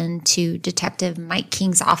walked into Detective Mike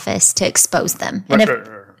King's office to expose them. And if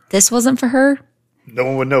this wasn't for her, no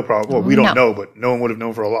one would know probably. Well, we don't know, but no one would have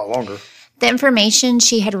known for a lot longer. The information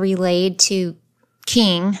she had relayed to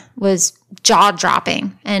King was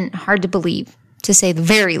jaw-dropping and hard to believe, to say the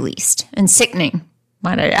very least, and sickening,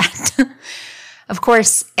 might I add. Of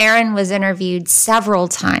course, Erin was interviewed several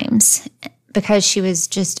times because she was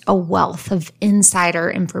just a wealth of insider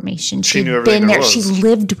information. She'd been there. She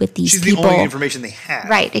lived with these people. She's the only information they had.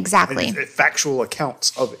 Right, exactly. And factual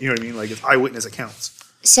accounts of it. You know what I mean? Like it's eyewitness accounts.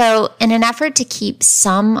 So in an effort to keep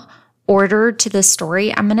some order to the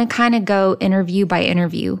story, I'm going to kind of go interview by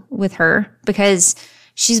interview with her because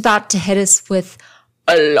she's about to hit us with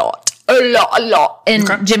a lot in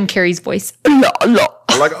Jim Carrey's voice. A lot.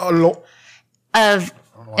 I like a lot of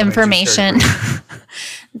information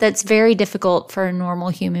that's very difficult for a normal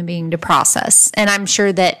human being to process. And I'm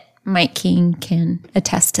sure that Mike King can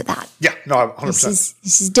attest to that. Yeah, no, 100%.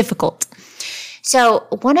 This is difficult. So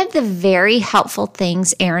one of the very helpful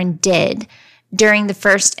things Erin did during the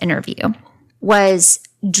first interview was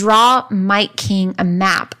draw Mike King a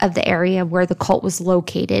map of the area where the cult was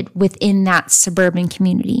located within that suburban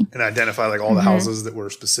community. And identify like all the houses that were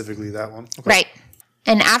specifically that one. Okay. Right.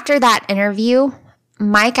 And after that interview,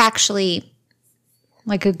 Mike actually,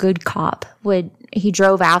 like a good cop, he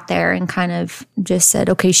drove out there and kind of just said,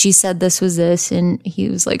 okay, she said this was this. And he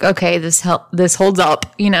was like, okay, this holds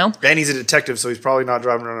up, you know? And he's a detective, so he's probably not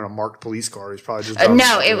driving around in a marked police car. He's probably just driving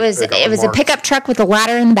it was a pickup truck with a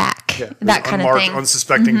ladder in the back. Yeah, that kind of thing.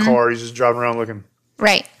 Unsuspecting car. He's just driving around looking.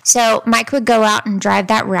 Right. So Mike would go out and drive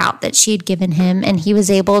that route that she had given him, and he was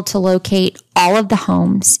able to locate all of the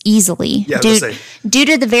homes easily due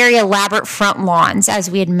to the very elaborate front lawns, as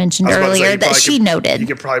we had mentioned earlier, that she noted. You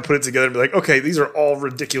could probably put it together and be like, okay, these are all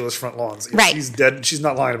ridiculous front lawns. If she's dead, she's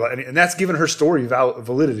not lying about any. And that's given her story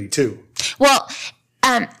validity, too. Well,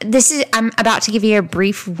 I'm about to give you a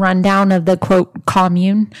brief rundown of the, quote,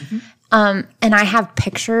 commune. Mm-hmm. And I have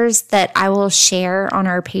pictures that I will share on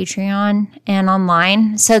our Patreon and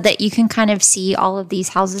online so that you can kind of see all of these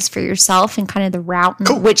houses for yourself and kind of the route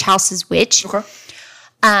and which house is which. Okay.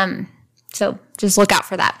 So just look out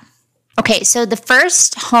for that. Okay, so the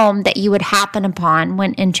first home that you would happen upon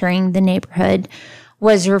when entering the neighborhood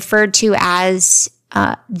was referred to as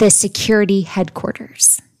the security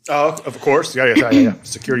headquarters. Oh, of course. Yeah.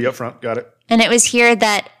 Security up front. Got it. And it was here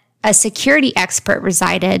that a security expert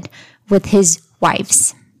resided with his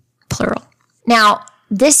wives, plural. Now,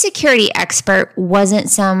 this security expert wasn't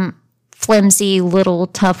some flimsy, little,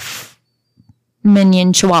 tough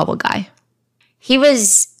minion chihuahua guy. He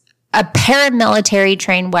was a paramilitary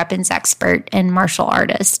trained weapons expert and martial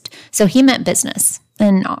artist. So he meant business.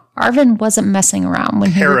 And Arvin wasn't messing around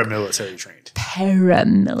when paramilitary trained.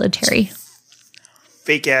 Paramilitary.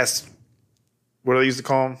 Fake ass. What do they used to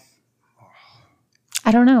call them?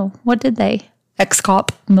 I don't know. What did they?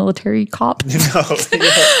 Ex-cop, military cop. No,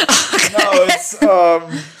 it's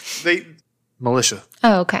militia.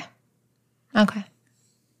 Oh, okay.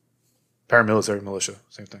 Paramilitary militia,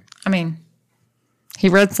 same thing. I mean, he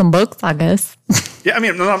read some books, I guess. Yeah, I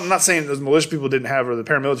mean, I'm not saying those militia people didn't have, or the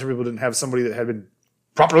paramilitary people didn't have somebody that had been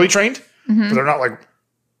properly trained, but they're not like,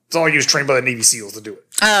 it's not like you was trained by the Navy SEALs to do it.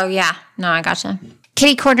 Oh, yeah. No, I gotcha.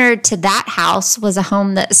 Kitty corner to that house was a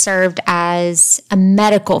home that served as a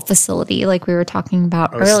medical facility, like we were talking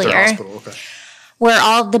about earlier, hospital. Okay. Where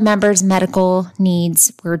all of the members' medical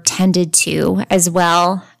needs were tended to, as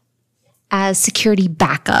well as security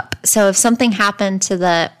backup. So if something happened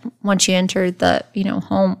to once you entered the,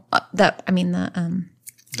 home, the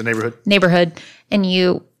neighborhood, and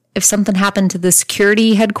if something happened to the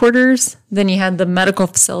security headquarters, then you had the medical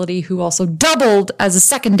facility who also doubled as a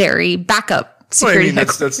secondary backup.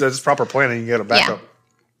 That's proper planning. You get a backup. Yeah.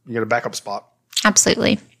 You get a backup spot.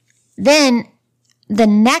 Absolutely. Then the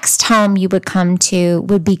next home you would come to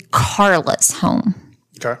would be Carla's home.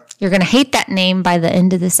 Okay. You're going to hate that name by the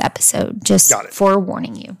end of this episode, just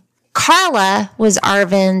forewarning you. Carla was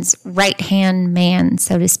Arvin's right-hand man,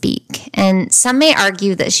 so to speak. And some may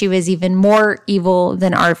argue that she was even more evil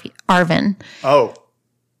than Arvin. Oh.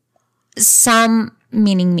 Some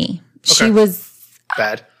meaning me. Okay. She was...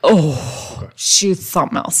 bad. Oh, okay. She was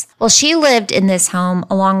something else. Well, she lived in this home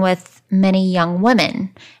along with many young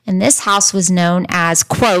women. And this house was known as,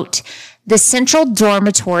 quote, the central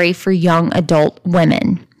dormitory for young adult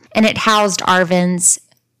women. And it housed Arvin's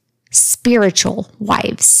spiritual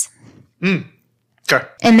wives. Okay.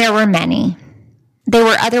 And there were many. They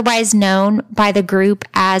were otherwise known by the group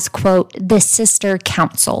as, quote, the Sister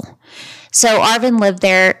Council. So Arvin lived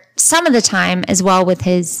there some of the time as well with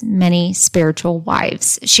his many spiritual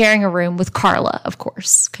wives, sharing a room with Carla, of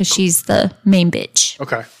course, because she's the main bitch.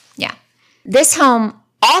 Okay. Yeah. This home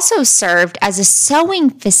also served as a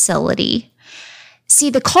sewing facility. See,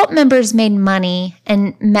 the cult members made money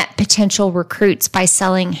and met potential recruits by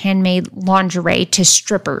selling handmade lingerie to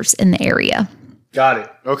strippers in the area. Got it.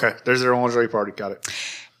 Okay. There's their lingerie party. Got it.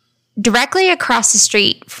 Directly across the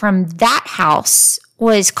street from that house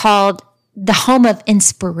was called the Home of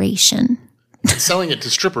Inspiration. Selling it to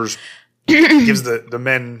strippers gives the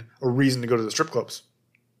men a reason to go to the strip clubs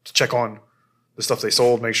to check on the stuff they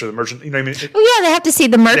sold, make sure the merchant, you know what I mean? Yeah, they have to see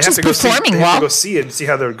the merch is performing well. They have to go see it and see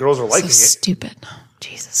how their girls are liking it. Stupid.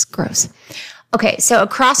 Jesus, gross. Okay, so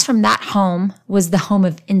across from that home was the Home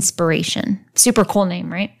of Inspiration. Super cool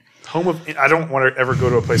name, right? I don't want to ever go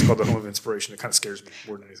to a place called the Home of Inspiration. It kind of scares me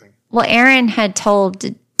more than anything. Well, Aaron had told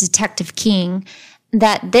Detective King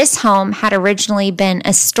that this home had originally been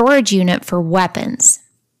a storage unit for weapons,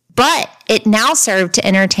 but it now served to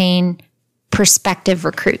entertain prospective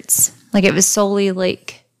recruits. Like it was solely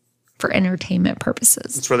like for entertainment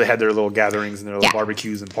purposes. That's where they had their little gatherings and their little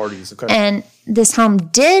barbecues and parties. Okay. And this home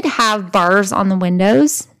did have bars on the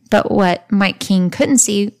windows, but what Mike King couldn't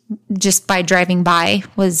see just by driving by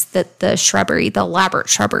was that the shrubbery, the elaborate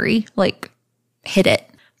shrubbery, like hid it,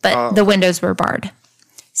 but the windows were barred.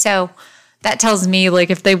 So that tells me, like,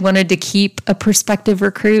 if they wanted to keep a prospective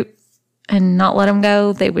recruit and not let him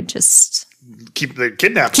go, they would just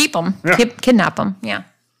kidnap him. Yeah. Kidnap him. Yeah.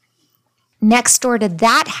 Next door to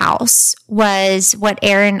that house was what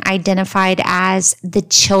Aaron identified as the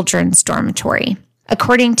children's dormitory.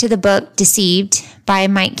 According to the book Deceived by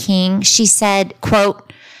Mike King, she said,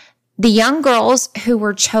 quote, "The young girls who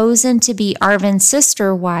were chosen to be Arvin's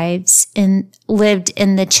sister wives lived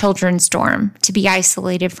in the children's dorm to be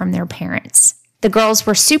isolated from their parents. The girls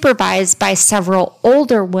were supervised by several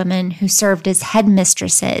older women who served as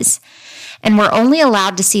headmistresses and were only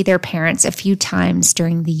allowed to see their parents a few times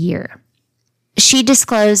during the year." She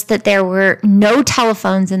disclosed that there were no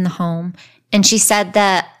telephones in the home, and she said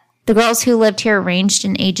that the girls who lived here ranged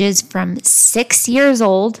in ages from 6 years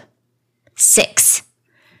old, 6,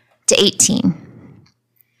 to 18.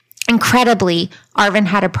 Incredibly, Arvin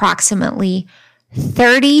had approximately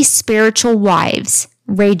 30 spiritual wives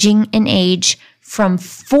ranging in age from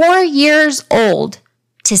 4 years old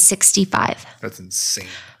to 65. That's insane.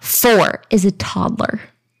 4 is a toddler.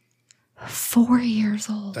 4 years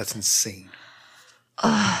old. That's insane.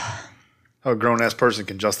 How a grown-ass person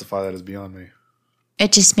can justify that is beyond me.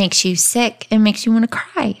 It just makes you sick. It makes you want to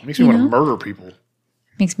cry. It makes me want to murder people.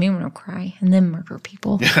 Makes me want to cry and then murder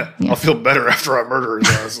people. Yeah. I'll feel better after I murder his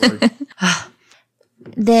ass. Like.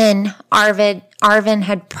 Then Arvin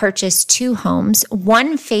had purchased 2 homes,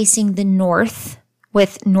 one facing the north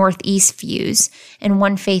with northeast views, and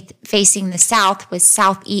one facing the south with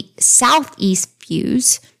southeast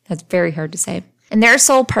views. That's very hard to say. And their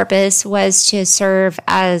sole purpose was to serve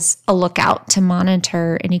as a lookout to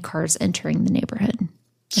monitor any cars entering the neighborhood.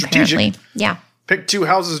 Strategic. Apparently. Yeah. Pick 2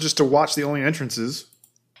 houses just to watch the only entrances.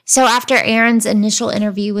 So after Aaron's initial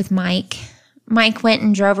interview with Mike went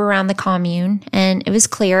and drove around the commune, and it was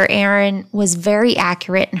clear Aaron was very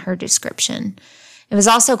accurate in her description. It was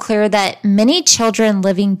also clear that many children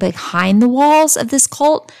living behind the walls of this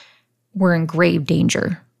cult were in grave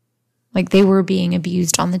danger. Like they were being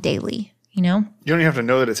abused on the daily, you know? You don't even have to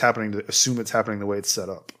know that it's happening to assume it's happening the way it's set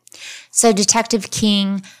up. So Detective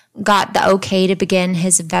King got the okay to begin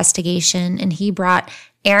his investigation, and he brought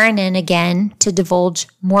Aaron in again to divulge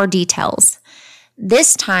more details.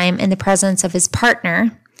 This time in the presence of his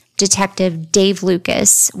partner, Detective Dave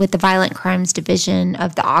Lucas, with the Violent Crimes Division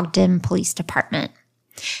of the Ogden Police Department.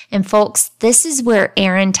 And folks, this is where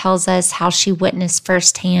Aaron tells us how she witnessed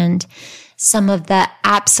firsthand some of the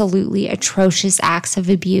absolutely atrocious acts of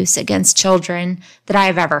abuse against children that I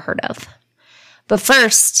have ever heard of. But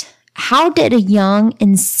first, how did a young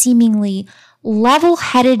and seemingly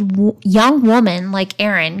level-headed young woman like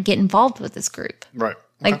Aaron get involved with this group? Right.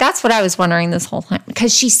 Like, that's what I was wondering this whole time.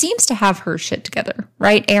 Because she seems to have her shit together,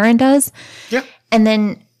 right? Aaron does. Yeah. And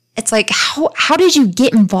then it's like, how did you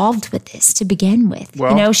get involved with this to begin with?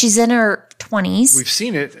 Well, you know, she's in her 20s. We've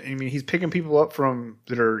seen it. I mean, he's picking people up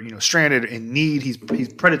that are, stranded in need. He's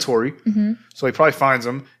predatory. Mm-hmm. So he probably finds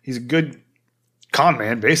them. He's a good con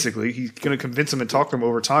man, basically. He's going to convince them and talk to them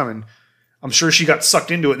over time. And I'm sure she got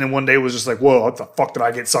sucked into it. And then one day was just like, whoa, what the fuck did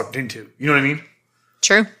I get sucked into? You know what I mean?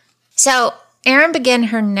 True. So Erin began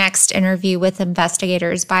her next interview with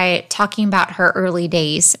investigators by talking about her early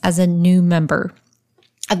days as a new member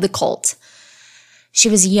of the cult. She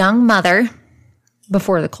was a young mother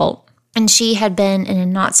before the cult, and she had been in a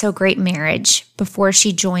not-so-great marriage before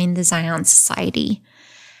she joined the Zion Society.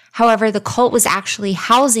 However, the cult was actually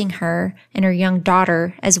housing her and her young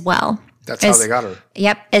daughter as well. That's how they got her.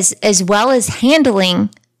 Yep, as well as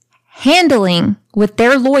handling with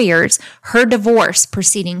their lawyers her divorce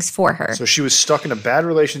proceedings for her. So she was stuck in a bad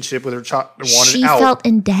relationship with her child and wanted she out. She felt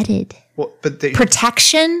indebted. Well, but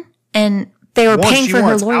protection, and they were paying for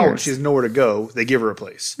her lawyers. Out, she has nowhere to go. They give her a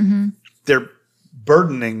place. Mm-hmm. They're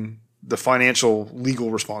burdening the financial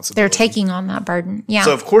legal responsibility. They're taking on that burden. Yeah.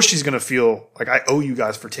 So of course she's going to feel like I owe you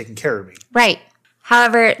guys for taking care of me. Right.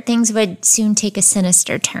 However, things would soon take a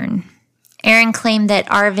sinister turn. Aaron claimed that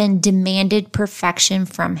Arvin demanded perfection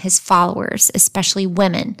from his followers, especially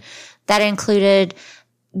women. That included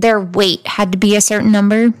their weight had to be a certain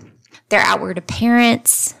number, their outward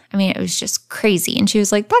appearance. I mean, it was just crazy. And she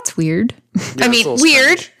was like, that's weird. Yeah, I mean,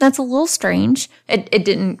 weird. Strange. That's a little strange. It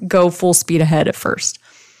didn't go full speed ahead at first.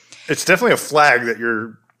 It's definitely a flag that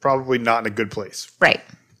you're probably not in a good place. Right.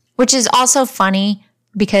 Which is also funny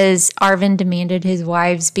because Arvin demanded his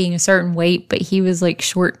wives being a certain weight, but he was like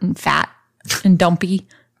short and fat and dumpy.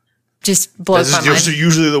 Just blows my mind. Those are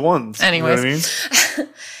usually the ones. Anyways. You know what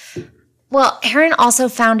I mean? Well, Aaron also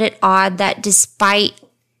found it odd that despite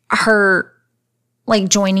her like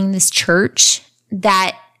joining this church,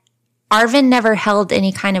 that Arvin never held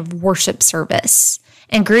any kind of worship service,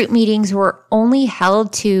 and group meetings were only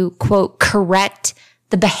held to, quote, correct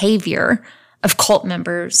the behavior of cult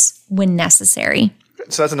members when necessary.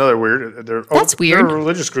 So that's another weird. That's weird. They're a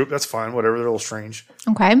religious group. That's fine. Whatever. They're a little strange.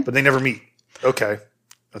 Okay. But they never meet. Okay.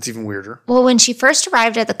 That's even weirder. Well, when she first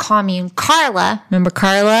arrived at the commune, Carla, remember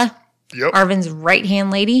Carla? Arvin's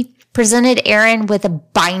right-hand lady, presented Aaron with a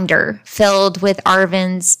binder filled with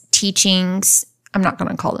Arvin's teachings. I'm not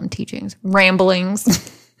going to call them teachings. Ramblings.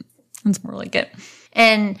 That's more like it.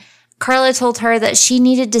 And Carla told her that she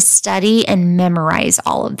needed to study and memorize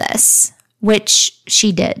all of this, which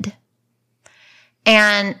she did.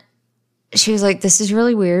 And she was like, this is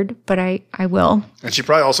really weird, but I will. And she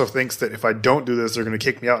probably also thinks that if I don't do this, they're going to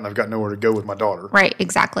kick me out and I've got nowhere to go with my daughter. Right,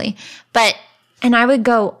 exactly. And I would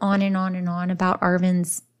go on and on and on about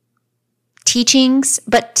Arvin's teachings,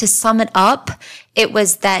 but to sum it up, it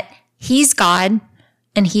was that he's God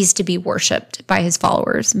and he's to be worshipped by his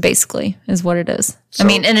followers, basically, is what it is. So, I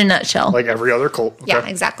mean, in a nutshell. Like every other cult. Okay? Yeah,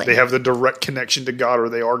 exactly. They have the direct connection to God, or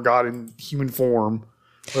they are God in human form,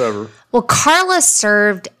 whatever. Well, Carla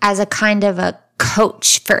served as a kind of a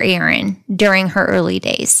coach for Aaron during her early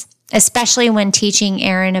days, especially when teaching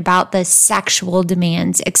Aaron about the sexual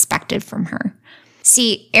demands expected from her.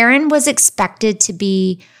 See, Aaron was expected to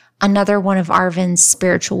be another one of Arvin's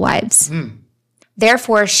spiritual wives.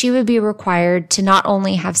 Therefore, she would be required to not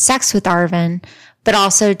only have sex with Arvin, but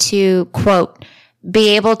also to, quote, be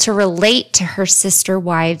able to relate to her sister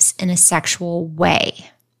wives in a sexual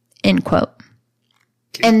way, end quote.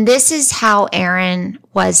 Okay. And this is how Aaron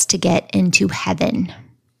was to get into heaven.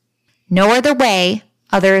 No other way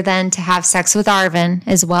other than to have sex with Arvin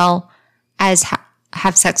as well as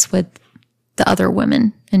have sex with the other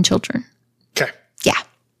women and children. Okay. Yeah.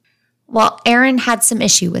 Well, Aaron had some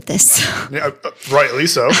issue with this. Yeah, rightly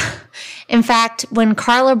so. In fact, when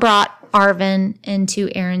Carla brought Arvin into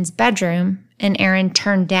Aaron's bedroom and Aaron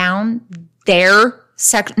turned down their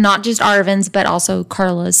not just Arvin's, but also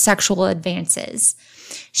Carla's sexual advances,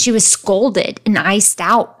 she was scolded and iced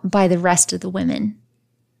out by the rest of the women.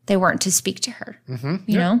 They weren't to speak to her,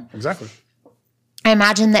 you know? Exactly. I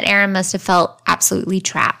imagine that Aaron must have felt absolutely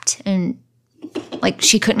trapped and like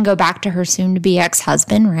she couldn't go back to her soon-to-be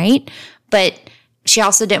ex-husband, right? But she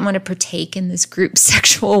also didn't want to partake in this group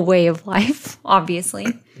sexual way of life, obviously.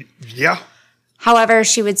 Yeah. However,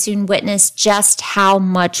 she would soon witness just how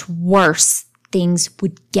much worse things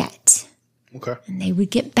would get. Okay. And they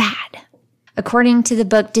would get bad. According to the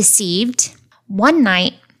book Deceived, one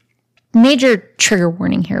night, major trigger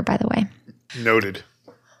warning here, by the way. Noted.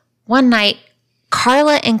 One night,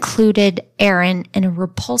 Carla included Aaron in a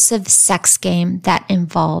repulsive sex game that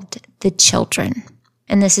involved the children.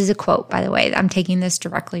 And this is a quote, by the way. I'm taking this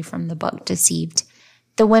directly from the book Deceived.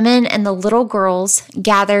 The women and the little girls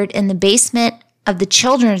gathered in the basement of the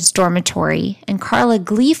children's dormitory, and Carla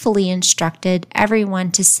gleefully instructed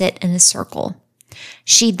everyone to sit in a circle.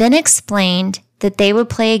 She then explained that they would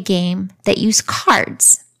play a game that used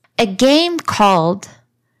cards, a game called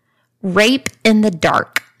Rape in the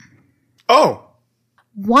Dark. Oh.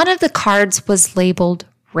 One of the cards was labeled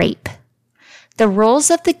rape. The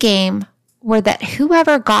rules of the game were that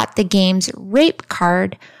whoever got the game's rape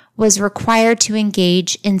card was required to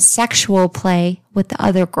engage in sexual play with the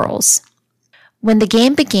other girls. When the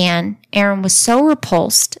game began, Erin was so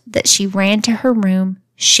repulsed that she ran to her room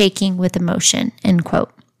shaking with emotion, end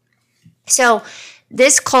quote. So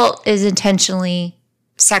this cult is intentionally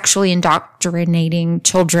sexually indoctrinating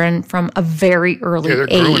children from a very early age. Yeah,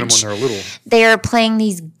 they're grooming them when they're little. They are playing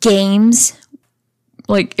these games,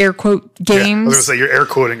 like air quote games. Yeah, I was going to say, you're air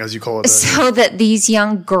quoting as you call it. So that these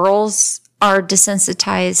young girls are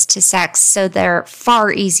desensitized to sex, so they're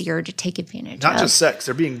far easier to take advantage of. Not just sex.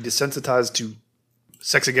 They're being desensitized to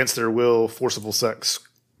sex against their will, forcible sex.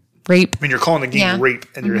 Rape. I mean, you're calling the game rape,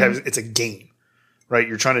 and you're having, it's a game, right?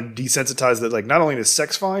 You're trying to desensitize that, like, not only is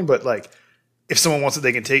sex fine, but, like, if someone wants it,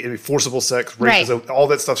 they can take it. Forcible sex, rape, right. All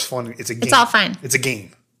that stuff's fun. It's a game. It's all fine. It's a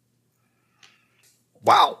game.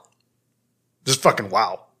 Wow. Just fucking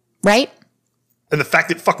wow. Right? And the fact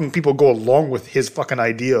that fucking people go along with his fucking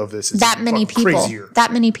idea of this is that many people. Crazier.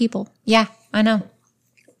 That many people. Yeah, I know.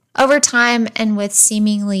 Over time, and with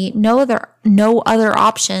seemingly no other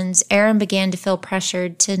options, Erin began to feel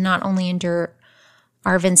pressured to not only endure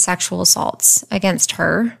Arvin's sexual assaults against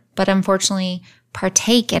her, but unfortunately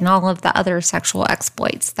partake in all of the other sexual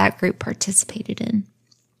exploits that group participated in.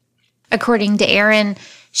 According to Erin,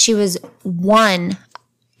 she was one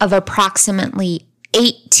of approximately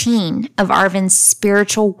 18 of Arvin's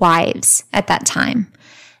spiritual wives at that time.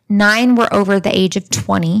 9 were over the age of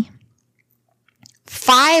 20.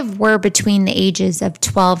 5 were between the ages of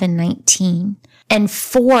 12 and 19. And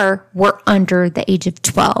 4 were under the age of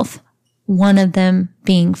 12. One of them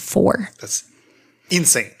being 4. That's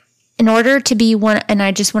insane. In order to be one, and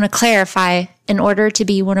I just want to clarify, in order to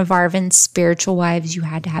be one of Arvin's spiritual wives, you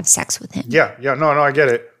had to have sex with him. Yeah, no, I get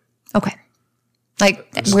it. Okay. Like,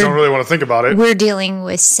 I just don't really want to think about it. We're dealing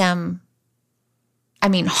with some I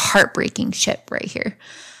mean, heartbreaking shit right here.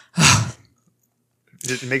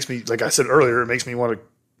 It makes me, like I said earlier, it makes me want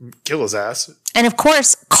to kill his ass. And of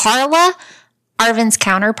course, Carla, Arvin's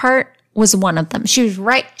counterpart, was one of them. She was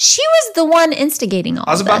right. She was the one instigating all of this.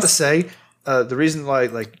 I was about to say, the reason why,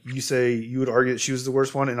 like, you say you would argue that she was the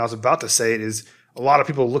worst one, and I was about to say it is a lot of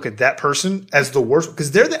people look at that person as the worst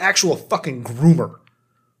because they're the actual fucking groomer,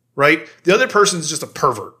 right? The other person's just a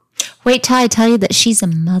pervert. Wait till I tell you that she's a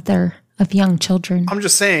mother of young children. I'm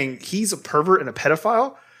just saying, he's a pervert and a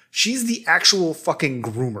pedophile. She's the actual fucking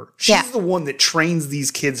groomer. She's the one that trains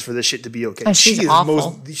these kids for this shit to be okay. Oh, she's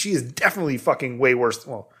awful. She is definitely fucking way worse.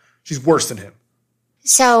 Well, she's worse than him.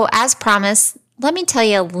 So, as promised, let me tell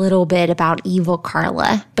you a little bit about evil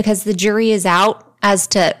Carla, because the jury is out as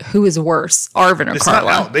to who is worse, Arvin or It's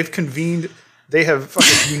Carla. not out. They've convened. They have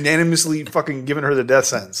fucking unanimously fucking given her the death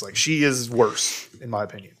sentence. Like, she is worse, in my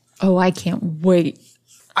opinion. Oh, I can't wait.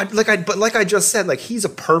 But like I just said, like, he's a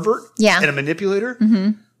pervert and a manipulator.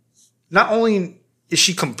 Mm-hmm. Not only is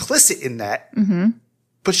she complicit in that,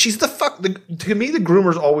 but she's to me, the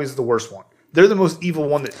groomer's always the worst one. They're the most evil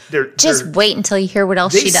one. Just wait until you hear what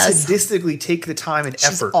else she does. They sadistically take the time and effort.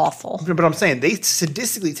 She's awful. But I'm saying they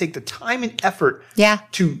sadistically take the time and effort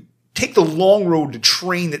to take the long road to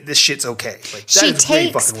train that this shit's okay. Like, that is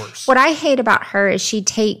way fucking worse. What I hate about her is she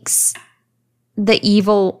takes the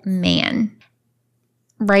evil man,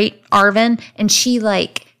 right, Arvin, and she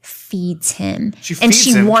like feeds him.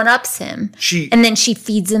 She one-ups him. And then she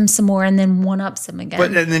feeds him some more and then one-ups him again.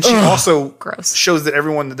 But and then she also gross. Shows that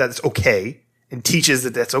everyone that that's okay and teaches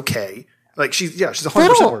that that's okay. Like she's 100%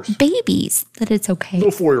 little worse. Babies that it's okay.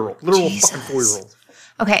 Little 4-year-old. Literal fucking 4-year-old.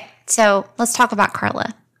 Okay, so let's talk about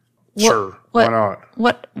Carla. Sure. Why not?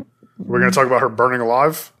 We're going to talk about her burning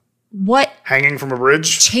alive? What? Hanging from a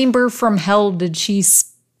bridge? Chamber from hell did she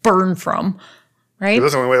burn from? Right?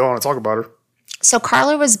 That's the only way I want to talk about her. So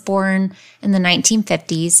Carla was born in the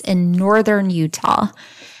 1950s in northern Utah,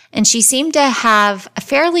 and she seemed to have a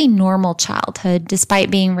fairly normal childhood despite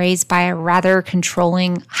being raised by a rather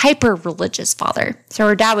controlling, hyper-religious father. So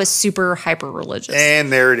her dad was super hyper-religious.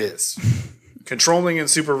 And there it is. Controlling and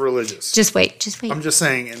super religious. Just wait. I'm just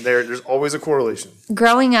saying, and there's always a correlation.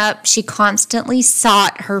 Growing up, she constantly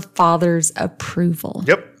sought her father's approval.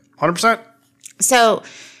 Yep, 100%. So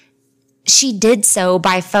she did so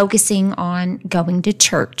by focusing on going to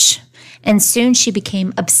church. And soon she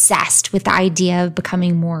became obsessed with the idea of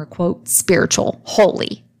becoming more, quote, spiritual,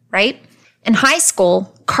 holy, right? In high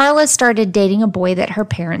school, Carla started dating a boy that her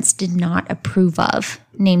parents did not approve of,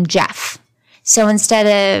 named Jeff. So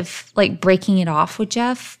instead of like breaking it off with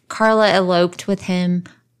Jeff, Carla eloped with him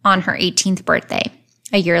on her 18th birthday.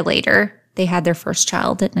 A year later, they had their first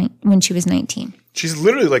child when she was 19. She's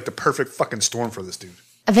literally like the perfect fucking storm for this dude.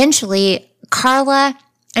 Eventually, Carla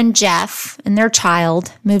and Jeff and their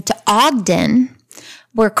child moved to Ogden,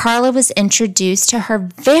 where Carla was introduced to her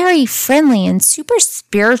very friendly and super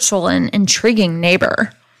spiritual and intriguing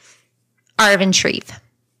neighbor, Arvin Shreeve.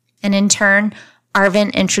 And in turn,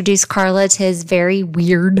 Arvin introduced Carla to his very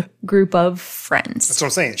weird group of friends. That's what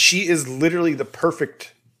I'm saying. She is literally the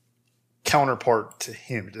perfect counterpart to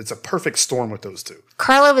him. It's a perfect storm with those two.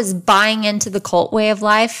 Carla was buying into the cult way of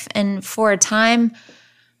life, and for a time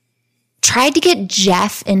tried to get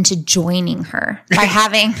Jeff into joining her by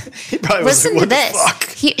having listen to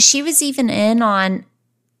this. She was even in on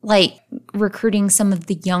like recruiting some of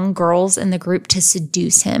the young girls in the group to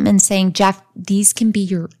seduce him and saying, Jeff, these can be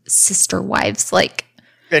your sister wives. Like,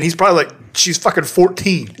 and he's probably like, she's fucking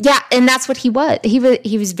 14. Yeah, and that's what he was.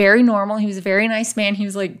 He was very normal. He was a very nice man. He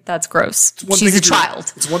was like, that's gross. She's a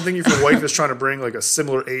child. It's one thing if your wife is trying to bring like a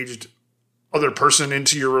similar aged other person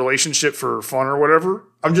into your relationship for fun or whatever.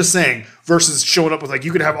 I'm just saying, versus showing up with like,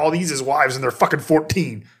 you could have all these as wives and they're fucking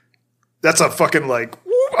 14. That's a fucking like,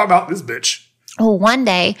 I'm out this bitch. Well, one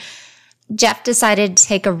day, Jeff decided to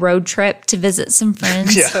take a road trip to visit some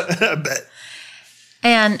friends. Yeah, I bet.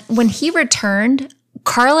 And when he returned,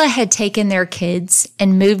 Carla had taken their kids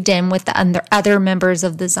and moved in with the other members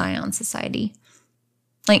of the Zion Society.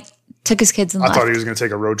 Like, took his kids and left. I thought he was going to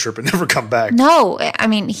take a road trip and never come back. No, I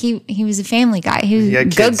mean, he was a family guy. He was a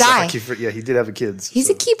good guy. He did have kids. He's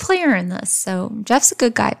a key player in this, so Jeff's a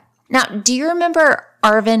good guy. Now, do you remember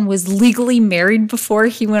Arvin was legally married before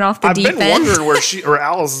he went off the deep end? I've been wondering where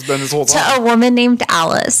Alice has been this whole time. To a woman named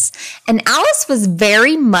Alice. And Alice was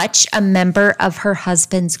very much a member of her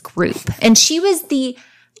husband's group. And she was the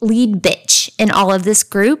lead bitch in all of this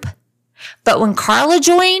group. But when Carla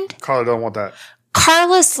joined... Carla don't want that.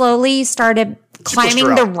 Carla slowly started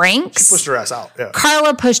climbing the ranks. She pushed her ass out, yeah.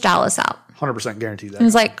 Carla pushed Alice out. 100% guaranteed that. It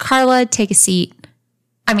was like, Carla, take a seat.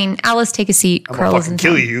 I mean, Alice, take a seat. I'm going to fucking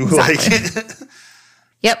kill you. Exactly.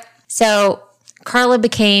 Yep. So Carla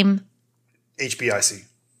became... HBIC.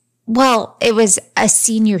 Well, it was a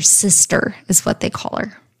senior sister is what they call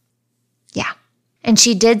her. Yeah. And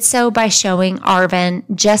she did so by showing Arvin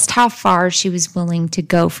just how far she was willing to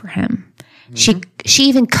go for him. Mm-hmm. She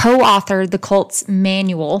even co-authored the cult's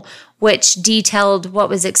manual, which detailed what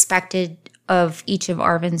was expected of each of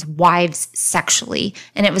Arvin's wives sexually.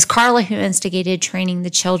 And it was Carla who instigated training the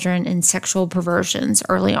children in sexual perversions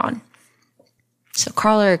early on. So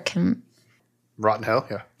Carla can... Rot in hell,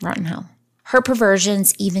 yeah. Rot in hell. Her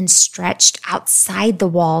perversions even stretched outside the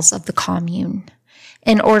walls of the commune.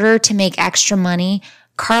 In order to make extra money,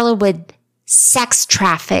 Carla would sex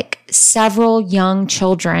traffic several young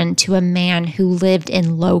children to a man who lived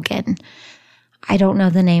in Logan. I don't know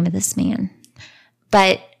the name of this man,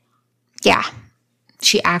 but yeah,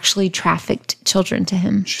 she actually trafficked children to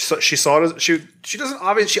him. She saw it as, she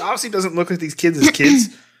obviously doesn't look at these kids as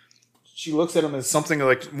kids. She looks at them as something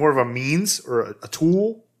like more of a means or a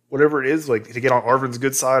tool, whatever it is, like to get on Arvin's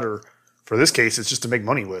good side, or for this case, it's just to make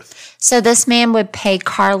money with. So this man would pay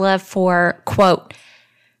Carla for, quote,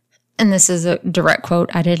 and this is a direct quote,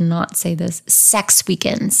 I did not say this, sex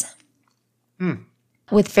weekends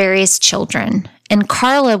with various children. And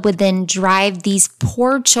Carla would then drive these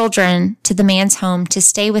poor children to the man's home to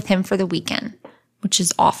stay with him for the weekend, which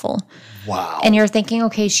is awful. Wow. And you're thinking,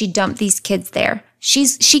 okay, she dumped these kids there.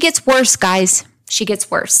 She gets worse, guys. She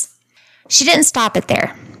gets worse. She didn't stop it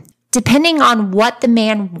there. Depending on what the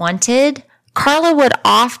man wanted, Carla would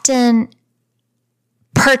often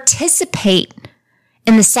participate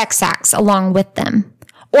in the sex acts along with them,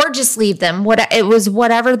 or just leave them. It was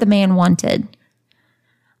whatever the man wanted.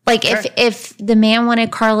 Like if the man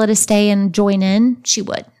wanted Carla to stay and join in, she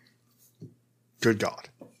would. Good God.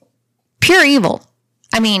 Pure evil.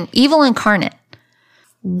 I mean, evil incarnate.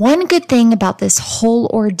 One good thing about this whole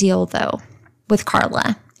ordeal, though, with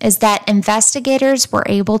Carla is that investigators were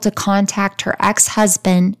able to contact her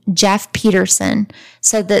ex-husband, Jeff Peterson,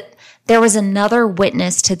 so that there was another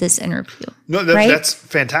witness to this interview. No, that's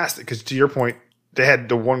fantastic, because to your point, they had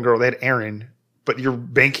the one girl, they had Aaron, but you're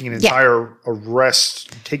banking an entire arrest,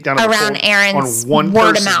 takedown of around Aaron's on one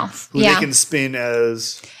word person of mouth. who they can spin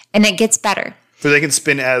as... And it gets better. Who they can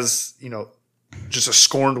spin as, just a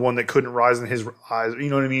scorned one that couldn't rise in his eyes. You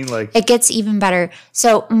know what I mean? Like, it gets even better.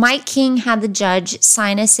 So Mike King had the judge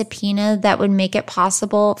sign a subpoena that would make it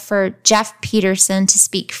possible for Jeff Peterson to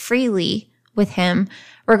speak freely with him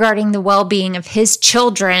regarding the well-being of his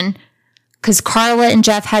children, because Carla and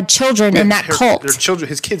Jeff had children in that cult. Their children,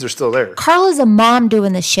 his kids are still there. Carla's a mom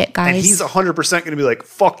doing this shit, guys. And he's 100% going to be like,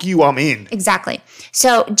 fuck you, I'm in. Exactly.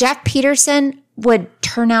 So Jeff Peterson would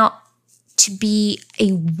turn out to be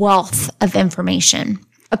a wealth of information.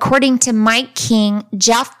 According to Mike King,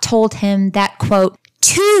 Jeff told him that, quote,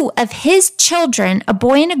 2 of his children, a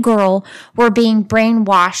boy and a girl, were being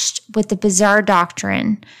brainwashed with the bizarre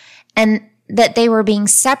doctrine, and that they were being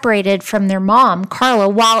separated from their mom, Carla,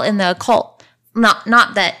 while in the occult. Not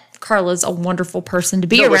that Carla's a wonderful person to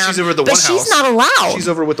be around, she's over at the one house. She's not allowed. She's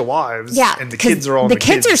over with the wives. Yeah, and the kids are all the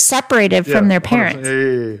kids are separated from their parents.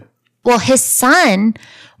 Yeah. Well, his son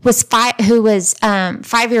was 5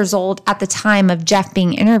 years old at the time of Jeff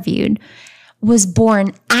being interviewed, was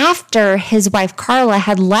born after his wife Carla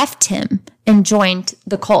had left him and joined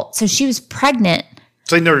the cult. So she was pregnant.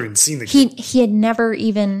 So he'd never even seen the kid. He had never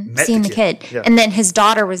even seen the kid. Yeah. And then his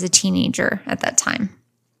daughter was a teenager at that time.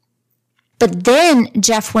 But then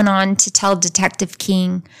Jeff went on to tell Detective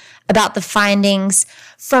King about the findings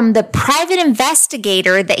from the private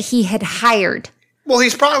investigator that he had hired. Well,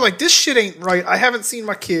 he's probably like, this shit ain't right. I haven't seen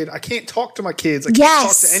my kid. I can't talk to my kids. I can't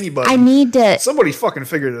talk to anybody. I need to. Somebody fucking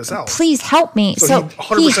figure this out. Please help me. So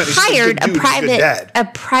he hired a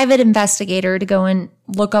private investigator to go and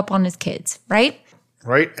look up on his kids, right?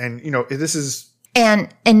 Right. And, this is.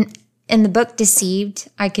 And in the book Deceived,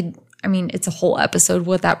 it's a whole episode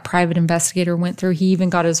what that private investigator went through.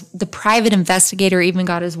 The private investigator even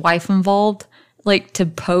got his wife involved, like to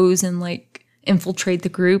pose and like infiltrate the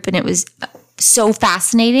group. And it was so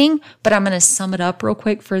fascinating, but I'm going to sum it up real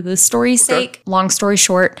quick for the story's sake. Long story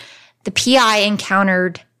short, the PI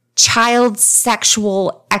encountered child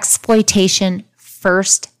sexual exploitation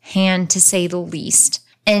firsthand, to say the least.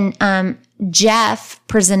 And Jeff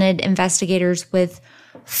presented investigators with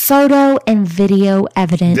photo and video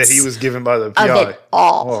evidence that he was given by the PI. Of it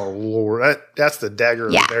all. Oh, Lord. That's the dagger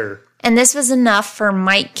right there. And this was enough for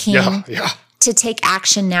Mike King Yeah. to take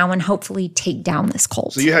action now and hopefully take down this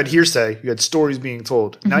cult. So you had hearsay, you had stories being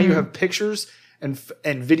told. Mm-hmm. Now you have pictures and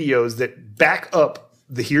videos that back up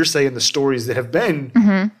the hearsay and the stories that have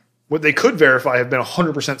been what they could verify have been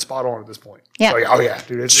 100% spot on at this point. Yeah. Like, oh yeah,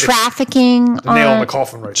 dude. Trafficking. The nail in the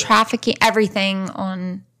coffin right there. Trafficking, everything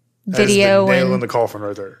on That video. Is the nail in the coffin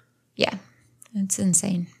right there. Yeah. It's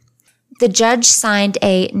insane. The judge signed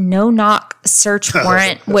a no-knock search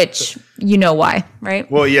warrant, which you know why, right?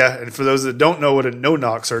 Well, yeah. And for those that don't know what a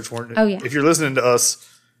no-knock search warrant is, if you're listening to us,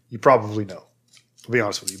 you probably know. I'll be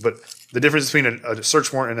honest with you. But the difference between a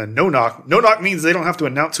search warrant and a no-knock means they don't have to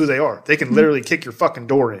announce who they are. They can literally kick your fucking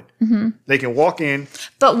door in. Mm-hmm. They can walk in.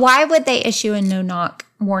 But why would they issue a no-knock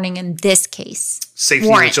warning in this case? Safety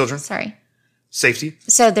of the children. Sorry. Safety.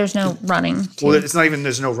 So there's no running. Well, it's not even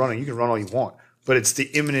there's no running. You can run all you want. But it's the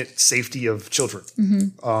imminent safety of children.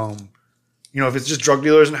 Mm-hmm. If it's just drug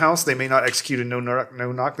dealers in the house, they may not execute a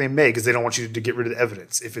no-knock. They may because they don't want you to get rid of the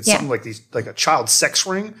evidence. If it's something like a child sex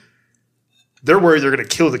ring, they're worried they're going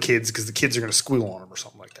to kill the kids because the kids are going to squeal on them or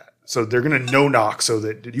something like that. So they're going to no-knock so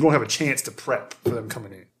that you don't have a chance to prep for them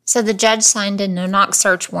coming in. So the judge signed a no-knock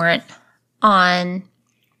search warrant on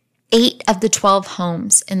 8 of the 12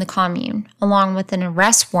 homes in the commune, along with an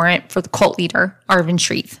arrest warrant for the cult leader, Arvin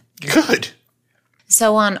Shreeve. Good.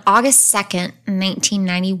 So on August 2nd,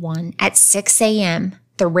 1991, at 6 a.m.,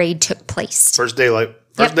 the raid took place. First daylight.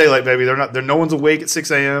 Daylight, baby. No one's awake at 6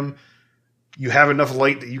 a.m. You have enough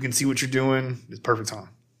light that you can see what you're doing. It's perfect time.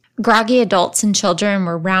 Groggy adults and children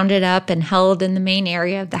were rounded up and held in the main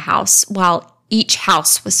area of the house while each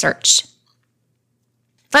house was searched.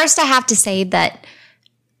 First, I have to say that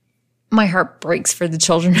my heart breaks for the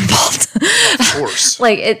children involved. Of course.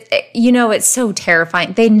 It's so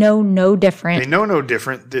terrifying. They know no different.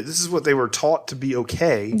 This is what they were taught to be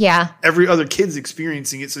okay. Yeah. Every other kid's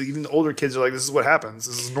experiencing it, so even the older kids are like, this is what happens.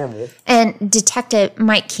 This is normal. And Detective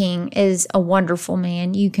Mike King is a wonderful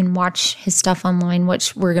man. You can watch his stuff online,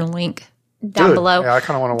 which we're going to link down below. Yeah, I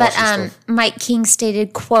kind of want to watch this stuff. Mike King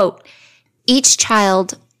stated, quote, "Each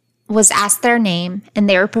child was asked their name, and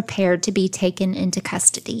they were prepared to be taken into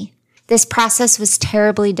custody. This process was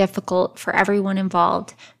terribly difficult for everyone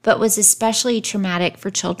involved, but was especially traumatic for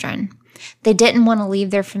children. They didn't want to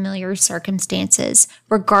leave their familiar circumstances,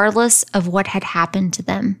 regardless of what had happened to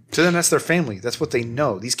them." To them, that's their family. That's what they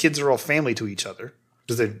know. These kids are all family to each other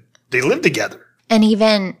because they live together. And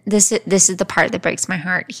even this is the part that breaks my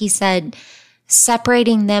heart. He said,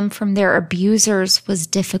 separating them from their abusers was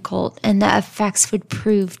difficult, and the effects would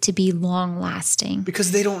prove to be long-lasting.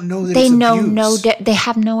 Because they don't know that it's abuse. They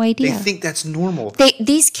have no idea. They think that's normal.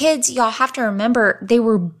 These kids, y'all have to remember, they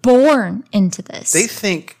were born into this. They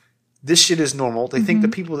think this shit is normal. They think the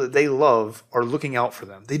people that they love are looking out for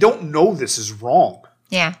them. They don't know this is wrong.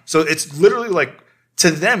 Yeah. So it's literally like, to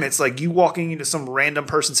them, it's like you walking into some random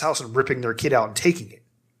person's house and ripping their kid out and taking it.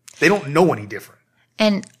 They don't know any different.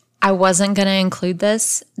 And I wasn't going to include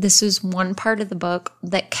this. This was one part of the book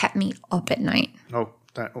that kept me up at night. Oh,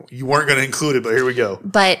 you weren't going to include it, but here we go.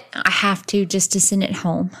 But I have to just to send it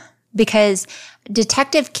home. Because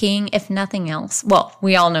Detective King, if nothing else, well,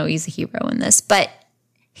 we all know he's a hero in this, but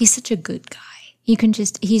he's such a good guy.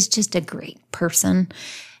 He's just a great person.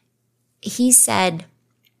 He said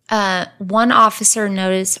one officer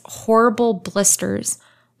noticed horrible blisters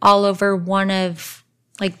all over one of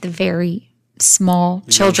like the very small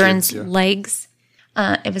children's legs.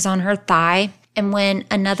 It was on her thigh. And when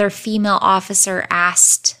another female officer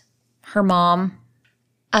asked her mom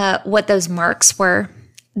what those marks were,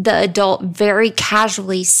 the adult very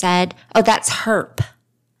casually said, "Oh, that's herp."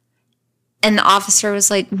 And the officer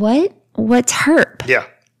was like, "What? What's herp?" Yeah.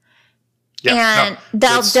 And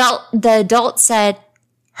the adult said,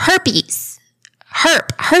 "Herpes.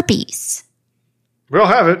 Herpes." We all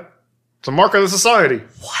have it. It's a mark of the society.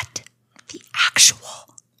 What the actual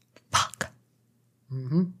fuck?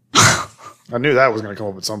 Mm-hmm. I knew that was going to come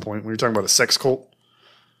up at some point when you're talking about a sex cult.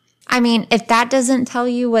 I mean, if that doesn't tell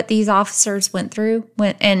you what these officers went through,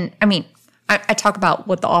 I talk about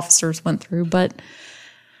what the officers went through, but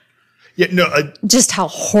just how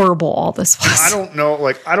horrible all this was. I don't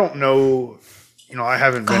know. I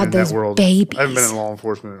haven't been in that world. Babies. I haven't been in law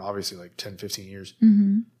enforcement in obviously like 10, 15 years.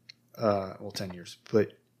 Mm-hmm. 10 years.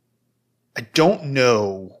 But I don't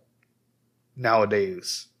know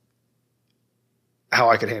nowadays how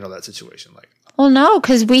I could handle that situation. Well, no,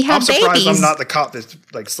 because we have babies. I'm surprised I'm not the cop that's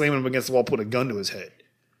like slamming him against the wall, putting a gun to his head.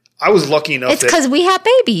 I was lucky enough. It's because we have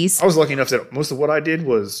babies. I was lucky enough that most of what I did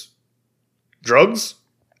was drugs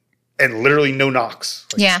and literally no knocks.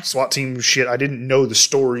 SWAT team shit. I didn't know the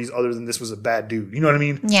stories other than this was a bad dude. You know what I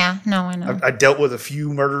mean? Yeah, no, I know. I dealt with a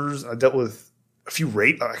few murders. I dealt with a few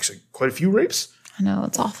quite a few rapes. I know,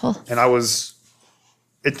 it's awful. And I was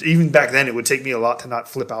even back then, it would take me a lot to not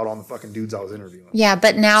flip out on the fucking dudes I was interviewing. Yeah,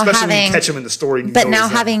 but now especially when you catch them in the story. But now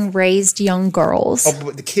having raised young girls. Oh,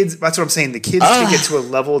 but the kids, that's what I'm saying. The kids take it to a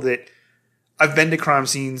level that I've been to crime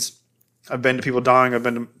scenes. I've been to people dying. I've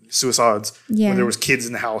been to suicides where there was kids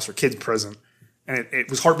in the house or kids present. And it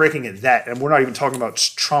was heartbreaking at that. And we're not even talking about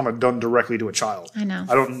trauma done directly to a child. I know.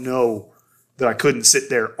 I don't know that I couldn't sit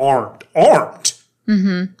there armed.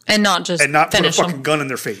 Mm-hmm. And not just put a fucking gun in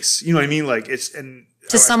their face. You know what I mean? Like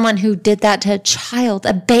someone who did that to a child,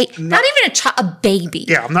 not even a child, a baby.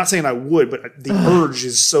 Yeah, I'm not saying I would, but the urge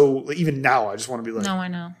is so, even now, I just want to be like, no, I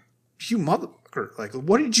know. You motherfucker. Like,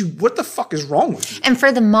 what the fuck is wrong with you? And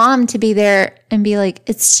for the mom to be there and be like,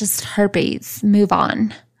 it's just herpes, move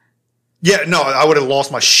on. Yeah, no, I would have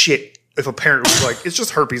lost my shit if a parent was like, it's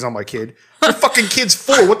just herpes on my kid. Your fucking kid's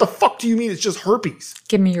 4. What the fuck do you mean it's just herpes?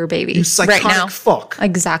 Give me your baby. You psychotic right now. Fuck.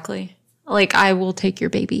 Exactly. Like, I will take your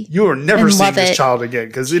baby. You are never seeing this child again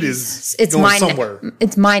because it's going mine somewhere.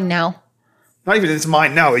 It's mine now. Not even it's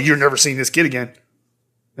mine now. You're never seeing this kid again.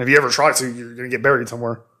 If you ever try to, you're going to get buried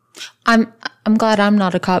somewhere. I'm glad I'm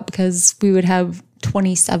not a cop because we would have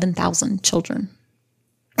 27,000 children.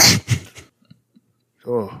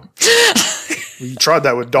 Oh. You tried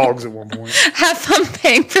that with dogs at one point. Have fun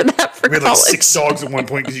paying for that for college. We had like 6 dogs at one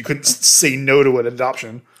point because you couldn't say no to an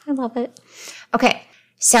adoption. I love it. Okay,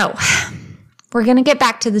 so we're going to get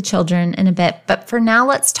back to the children in a bit. But for now,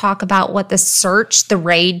 let's talk about what the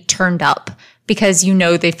raid turned up. Because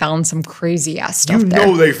they found some crazy ass stuff there. You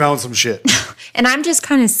know they found some shit. And I'm just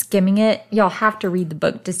kind of skimming it. Y'all have to read the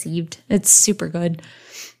book Deceived. It's super good.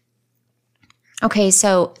 Okay,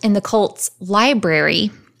 so in the cult's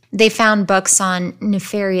library, they found books on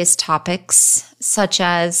nefarious topics, such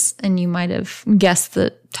as, and you might have guessed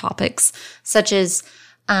the topics, such as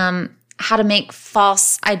how to make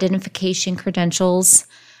false identification credentials,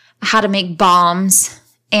 how to make bombs,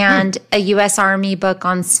 and a U.S. Army book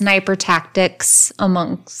on sniper tactics,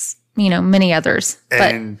 amongst, many others.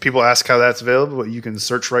 And people ask how that's available. But you can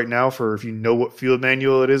search right now for, if you know what field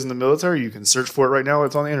manual it is in the military, you can search for it right now.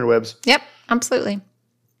 It's on the interwebs. Yep, absolutely.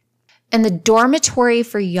 In the dormitory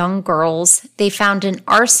for young girls, they found an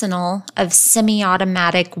arsenal of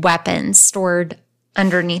semi-automatic weapons stored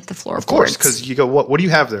underneath the floorboards. Of course, because you go, what do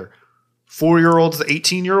you have there? 4-year-olds to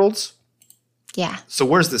 18-year-olds? Yeah. So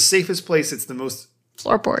where's the safest place? It's the most...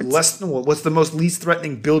 Floorboards. What's the most least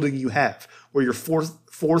threatening building you have where your 4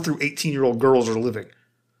 through 18-year-old girls are living?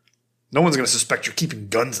 No one's going to suspect you're keeping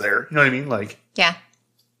guns there. You know what I mean? Like, yeah.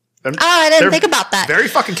 I didn't think about that. Very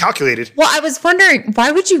fucking calculated. Well, I was wondering,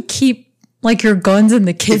 why would you keep your guns in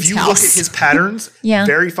the kid's house? If you look at his patterns,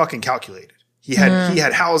 very fucking calculated. He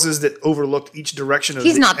had houses that overlooked each direction of the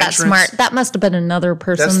entrance. He's not that smart. That must have been another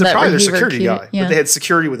person. That's probably their security guy. Yeah. But they had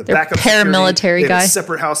security with a backup paramilitary guy. They had a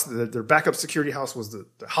separate house. Their backup security house was the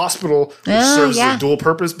hospital, which serves as a dual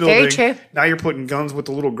purpose building. Very true. Now you're putting guns with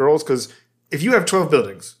the little girls because if you have 12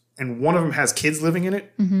 buildings and one of them has kids living in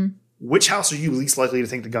it, which house are you least likely to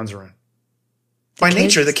think the guns are in? By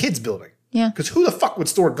nature, the kids building. Yeah. Because who the fuck would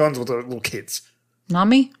store guns with their little kids? Not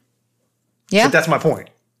me. Yeah. But that's my point.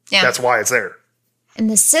 Yeah. That's why it's there. In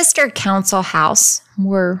the sister council house,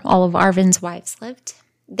 where all of Arvin's wives lived,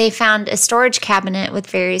 they found a storage cabinet with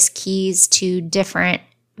various keys to different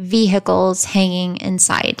vehicles hanging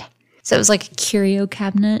inside. So it was like a curio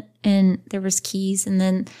cabinet, and there was keys, and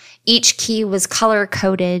then each key was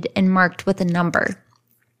color-coded and marked with a number.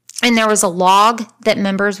 And there was a log that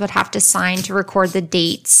members would have to sign to record the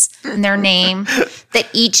dates and their name that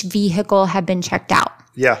each vehicle had been checked out.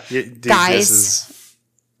 Yeah. Guys,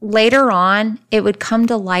 later on, it would come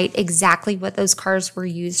to light exactly what those cars were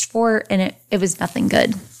used for, and it was nothing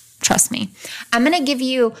good. Trust me. I'm going to give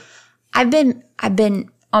you – I've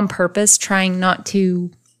been on purpose trying not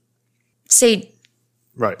to say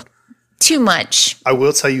too much. I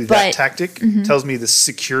will tell you that tactic tells me the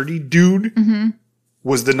security dude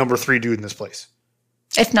was the number 3 dude in this place.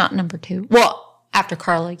 If not number 2. Well, after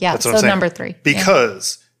Carla, yeah. That's what I'm saying. Number 3.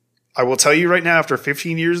 Because I will tell you right now, after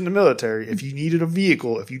 15 years in the military, if you needed a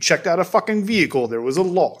vehicle, if you checked out a fucking vehicle, there was a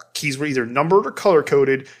log. Keys were either numbered or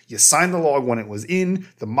color-coded. You signed the log when it was in,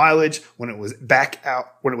 the mileage, when it was back out,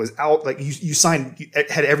 when it was out. Like you signed, it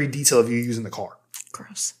had every detail of you using the car.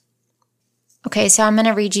 Gross. Okay, so I'm going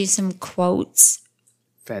to read you some quotes.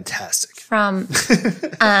 Fantastic. From,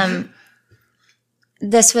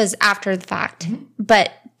 this was after the fact,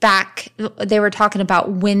 but back, they were talking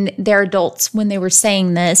about when they're adults, when they were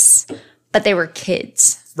saying this, but they were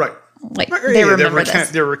kids. Right. Like, they remember this.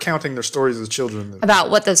 They're recounting their stories as children. About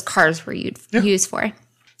what those cars were used for.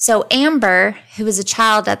 So Amber, who was a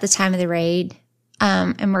child at the time of the raid,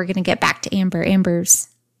 and we're going to get back to Amber. Amber's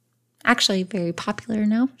Actually, very popular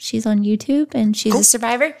now. She's on YouTube and she's a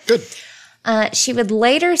survivor. Good. She would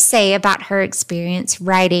later say about her experience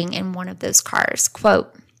riding in one of those cars,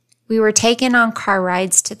 quote, "We were taken on car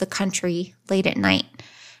rides to the country late at night.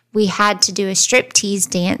 We had to do a striptease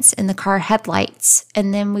dance in the car headlights,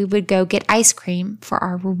 and then we would go get ice cream for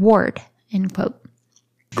our reward," end quote.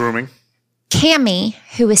 Grooming. Cammie,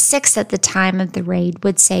 who was 6 at the time of the raid,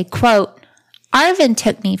 would say, quote, "Arvin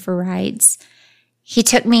took me for rides. He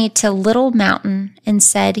took me to Little Mountain and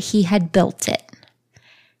said he had built it.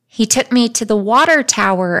 He took me to the water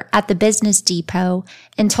tower at the business depot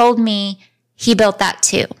and told me he built that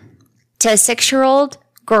too. To a 6-year-old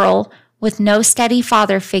girl with no steady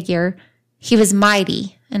father figure, he was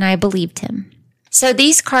mighty, and I believed him." So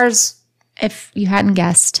these cars, if you hadn't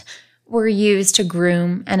guessed, were used to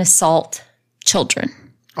groom and assault children.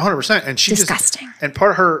 100%. And she disgusting. And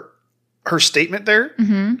part of her statement there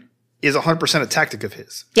is 100% a tactic of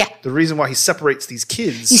his. Yeah. The reason why he separates these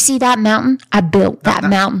kids. You see that mountain? I built that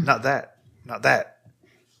mountain. Not that.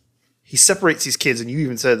 He separates these kids, and you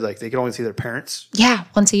even said like they can only see their parents. Yeah,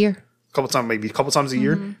 once a year. A couple times a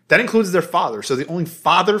year. That includes their father. So the only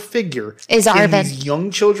father figure is in Arvin. these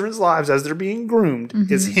young children's lives as they're being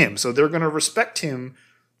groomed is him. So they're going to respect him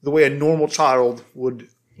the way a normal child would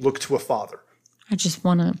look to a father. I just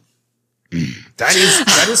want to. That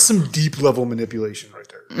is some deep level manipulation right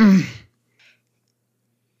there.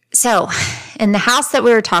 So, in the house that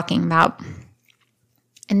we were talking about,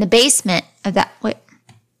 in the basement of that,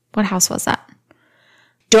 what house was that?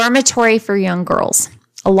 Dormitory for young girls.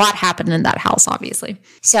 A lot happened in that house, obviously.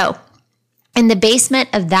 So, in the basement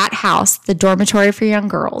of that house, the dormitory for young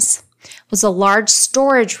girls, was a large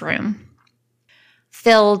storage room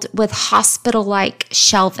filled with hospital-like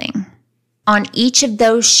shelving. On each of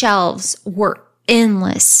those shelves were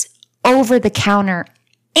endless over-the-counter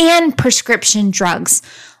and prescription drugs,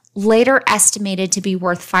 later estimated to be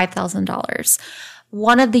worth $5,000.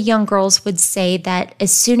 One of the young girls would say that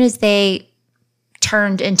as soon as they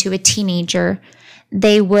turned into a teenager,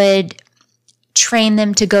 they would train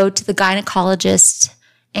them to go to the gynecologist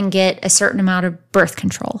and get a certain amount of birth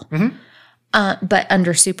control, but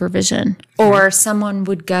under supervision. Or someone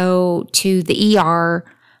would go to the ER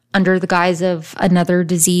under the guise of another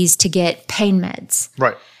disease to get pain meds.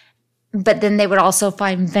 Right. But then they would also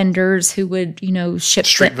find vendors who would, ship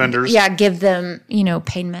street vendors. Yeah, give them,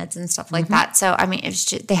 pain meds and stuff like that. So, I mean, it was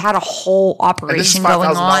just, they had a whole operation going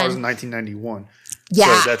on. And this is $5,000 in 1991.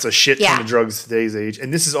 Yeah. So that's a shit ton of drugs today's age.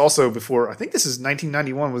 And this is also before, I think this is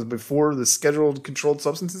 1991, was before the Scheduled Controlled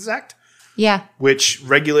Substances Act. Yeah. Which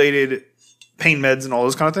regulated pain meds and all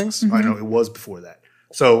those kind of things. I know it was before that.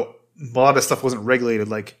 So a lot of stuff wasn't regulated.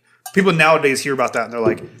 Like, people nowadays hear about that and they're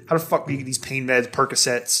like, how the fuck do you get these pain meds,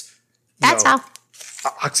 Percocets, That's how.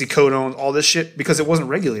 oxycodone, all this shit? Because it wasn't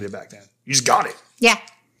regulated back then. You just got it. Yeah.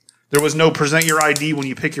 There was no present your ID when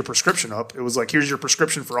you pick your prescription up. It was like, here's your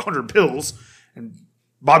prescription for 100 pills, and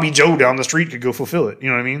Bobby Joe down the street could go fulfill it. You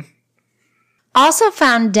know what I mean? Also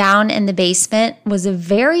found down in the basement was a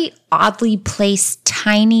very oddly placed,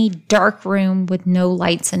 tiny, dark room with no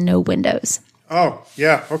lights and no windows. Oh,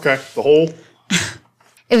 yeah. Okay. The hole.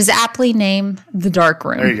 It was aptly named the dark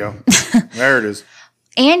room. There you go. There it is.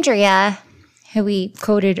 Andrea, who we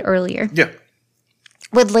quoted earlier,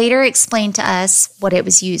 would later explain to us what it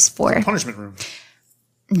was used for. The punishment room.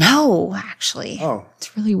 No, actually. Oh.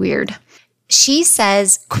 It's really weird. She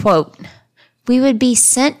says, quote, "We would be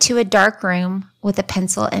sent to a dark room with a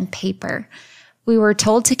pencil and paper. We were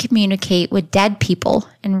told to communicate with dead people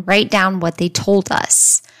and write down what they told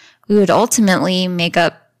us. We would ultimately make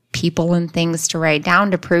up people and things to write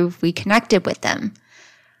down to prove we connected with them.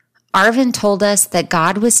 Arvin told us that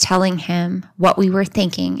God was telling him what we were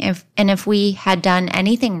thinking and if we had done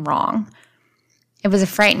anything wrong. It was a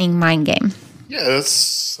frightening mind game." Yeah,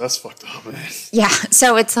 that's fucked up, man. Yeah,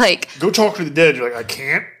 so it's like... Go talk to the dead. You're like, I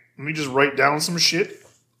can't. Let me just write down some shit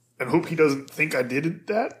and hope he doesn't think I did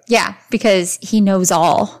that. Yeah, because he knows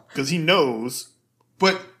all. Because he knows.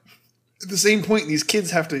 But at the same point, these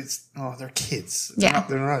kids have to... Oh, they're kids. They're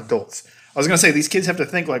not adults. I was going to say, these kids have to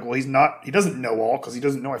think like, well, he doesn't know all because he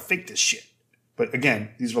doesn't know I faked this shit. But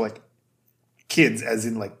again, these were like kids as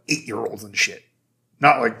in like 8-year-olds and shit.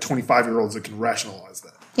 Not like 25-year-olds that can rationalize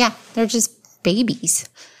that. Yeah, they're just babies.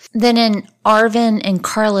 Then in Arvin and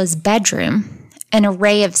Carla's bedroom, an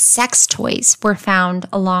array of sex toys were found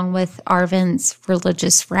along with Arvin's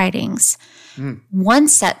religious writings. One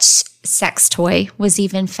such sex toy was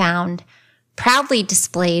even found proudly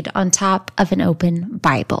displayed on top of an open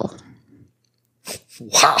Bible.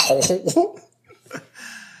 Wow.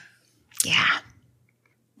 Yeah.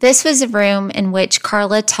 This was a room in which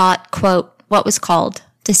Carla taught, quote, what was called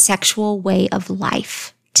the sexual way of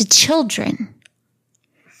life to children.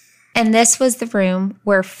 And this was the room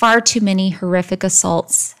where far too many horrific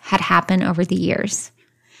assaults had happened over the years.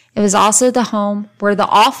 It was also the home where the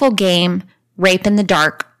awful game, Rape in the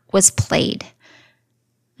Dark, was played.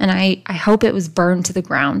 And I hope it was burned to the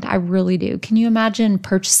ground. I really do. Can you imagine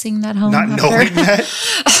purchasing that home? Not knowing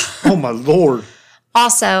that? Oh, my Lord.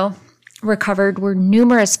 Also recovered were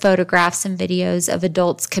numerous photographs and videos of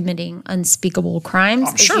adults committing unspeakable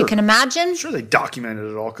crimes, as you can imagine. I'm sure they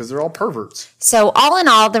documented it all because they're all perverts. So all in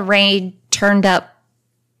all, the raid turned up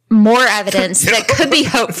more evidence that could be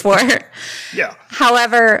hoped for. Yeah.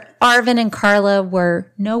 However, Arvin and Carla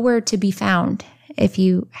were nowhere to be found. If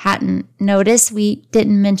you hadn't noticed, we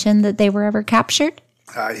didn't mention that they were ever captured.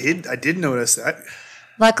 I did notice that.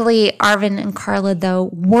 Luckily, Arvin and Carla,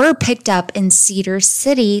 though, were picked up in Cedar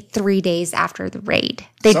City 3 days after the raid.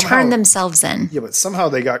 They turned themselves in. Yeah, but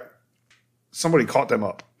somehow somebody caught them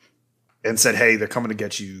up and said, hey, they're coming to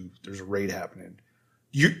get you. There's a raid happening.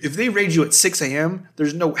 If they raid you at 6 a.m.,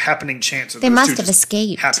 there's no happening chance of they must have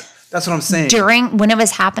escaped. That's what I'm saying. When it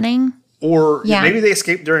was happening? Or maybe they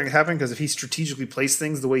escaped during it happening because if he strategically placed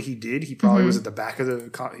things the way he did, he probably was at the back of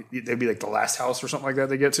they'd be like the last house or something like that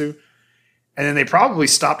they get to. And then they probably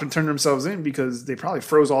stopped and turned themselves in because they probably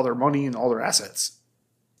froze all their money and all their assets.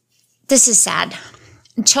 This is sad.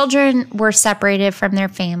 Children were separated from their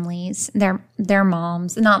families, their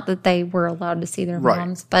moms. Not that they were allowed to see their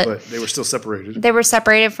moms, but they were still separated. They were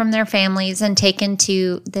separated from their families and taken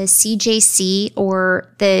to the CJC,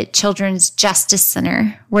 or the Children's Justice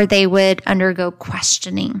Center, where they would undergo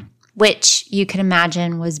questioning, which you can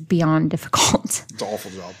imagine was beyond difficult. It's an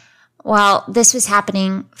awful job. While this was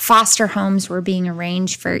happening, foster homes were being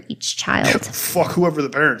arranged for each child. Fuck whoever the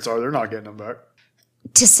parents are, they're not getting them back.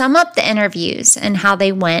 To sum up the interviews and how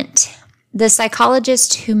they went, the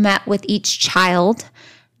psychologist who met with each child,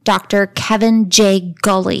 Dr. Kevin J.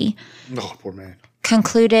 Gully, poor man,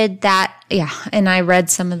 concluded that, and I read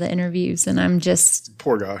some of the interviews and I'm just...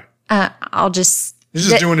 Poor guy. He's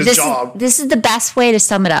just doing his job. This is the best way to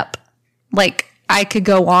sum it up. Like, I could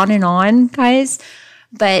go on and on, guys.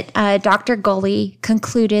 But Dr. Gully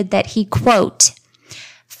concluded that he, quote,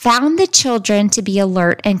 found the children to be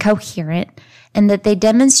alert and coherent, and that they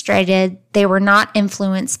demonstrated they were not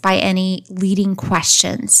influenced by any leading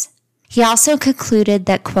questions. He also concluded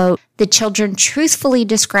that, quote, the children truthfully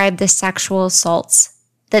described the sexual assaults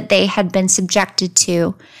that they had been subjected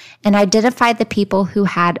to and identified the people who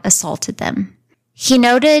had assaulted them. He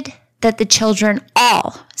noted that the children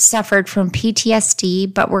all suffered from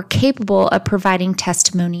PTSD but were capable of providing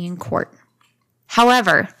testimony in court.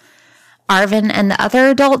 However, Arvin and the other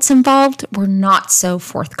adults involved were not so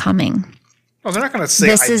forthcoming. No, they're not going to say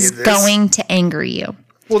this is going to anger you.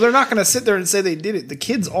 Well, they're not going to sit there and say they did it. The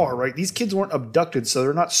kids are, right? These kids weren't abducted, so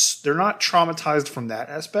they're not traumatized from that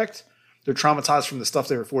aspect. They're traumatized from the stuff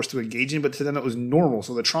they were forced to engage in, but to them it was normal.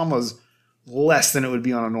 So the trauma's less than it would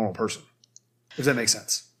be on a normal person. If that makes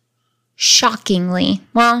sense. Shockingly,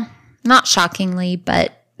 well, not shockingly,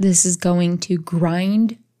 but this is going to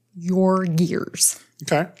grind your gears.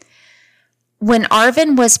 Okay. When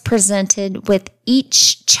Arvin was presented with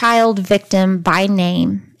each child victim by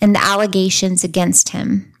name and the allegations against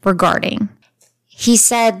him regarding, he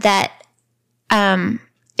said that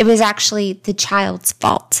it was actually the child's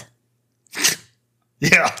fault.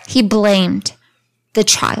 Yeah. He blamed the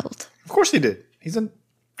child. Of course he did. He's a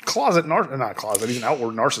he's an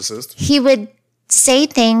outward narcissist. He would say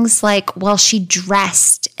things like, well, she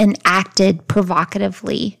dressed and acted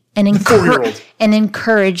provocatively and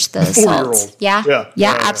encouraged the assault. Yeah,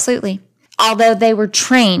 absolutely. Although they were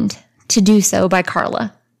trained to do so by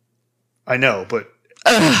Carla. I know, but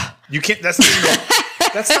you can't. That's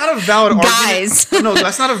not a valid argument. Guys. No,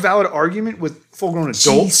 that's not a valid argument with full-grown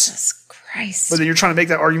adults. Jesus Christ. But then you're trying to make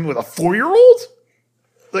that argument with a 4-year-old?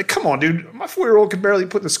 Like, come on, dude. My 4-year-old can barely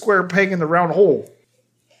put the square peg in the round hole.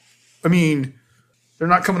 I mean, they're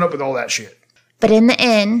not coming up with all that shit. But in the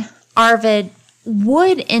end, Arvid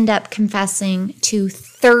would end up confessing to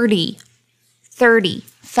 30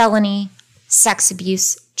 felony sex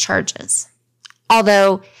abuse charges.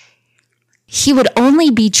 Although he would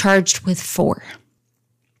only be charged with 4.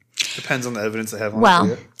 Depends on the evidence they have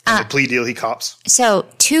on it. And the plea deal he cops. So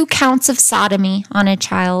 2 counts of sodomy on a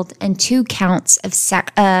child and 2 counts of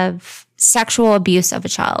sexual abuse of a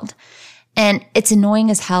child. And it's annoying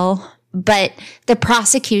as hell, but the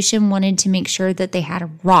prosecution wanted to make sure that they had a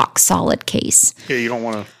rock solid case. Yeah,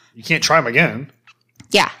 you can't try him again.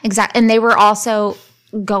 Yeah, exactly. And they were also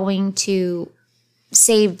going to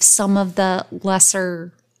save some of the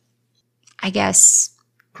lesser, I guess,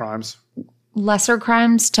 crimes. lesser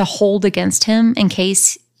crimes to hold against him in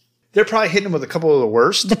case they're probably hitting him with a couple of the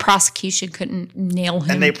worst. The prosecution couldn't nail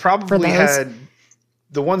him. And they probably had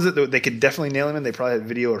the ones that they could definitely nail him in. They probably had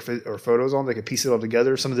video or photos on. They could piece it all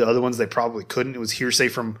together. Some of the other ones they probably couldn't. It was hearsay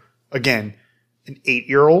from, again, an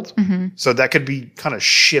 8-year-old. Mm-hmm. So that could be kind of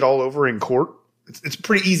shit all over in court. It's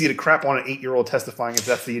pretty easy to crap on an 8-year-old testifying if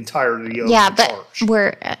that's the entirety of the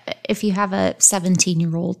charge. If you have a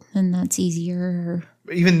 17-year-old, then that's easier.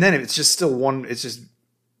 But even then, it's just still one.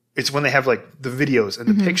 It's when they have like the videos and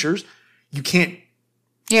the pictures, you can't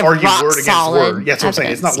argue word against word. Yeah, that's what I'm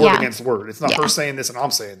saying. It's not word against word. It's not her saying this and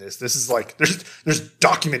I'm saying this. This is like there's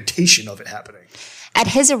documentation of it happening. At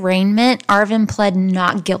his arraignment, Arvin pled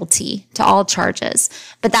not guilty to all charges,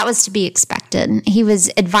 but that was to be expected. He was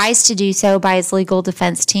advised to do so by his legal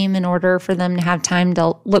defense team in order for them to have time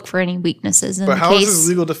to look for any weaknesses in the case. But how is his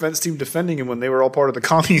legal defense team defending him when they were all part of the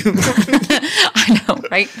commune? I know,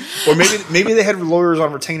 right? Or maybe they had lawyers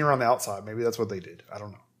on retainer on the outside. Maybe that's what they did. I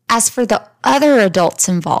don't know. As for the other adults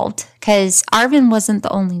involved, because Arvin wasn't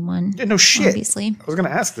the only one. Yeah, no shit. Obviously. I was going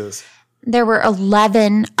to ask this. There were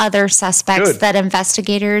 11 other suspects that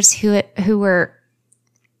investigators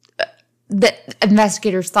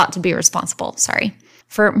thought to be responsible,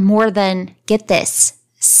 for more than, get this,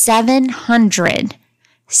 700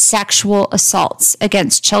 sexual assaults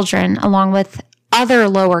against children, along with other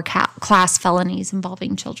lower class felonies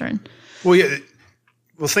involving children. Well, yeah.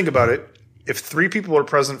 Well, think about it. If 3 people are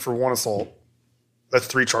present for one assault, that's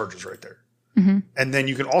 3 charges right there. Mm-hmm. And then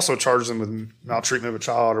you can also charge them with maltreatment of a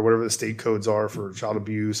child or whatever the state codes are for child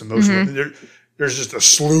abuse, emotional. Mm-hmm. There's just a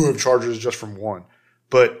slew of charges just from one.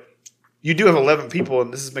 But you do have 11 people,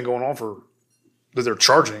 and this has been going on that they're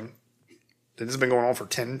charging. This has been going on for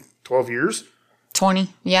 10, 12 years. 20,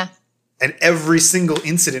 yeah. And every single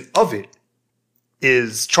incident of it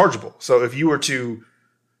is chargeable. So if you were to,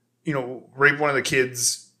 rape one of the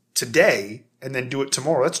kids today and then do it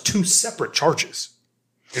tomorrow, that's 2 separate charges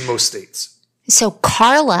in most states. So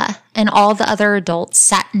Carla and all the other adults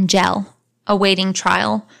sat in jail awaiting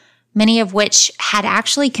trial, many of which had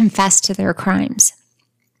actually confessed to their crimes.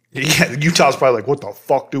 Yeah, Utah's probably like, what the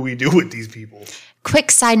fuck do we do with these people?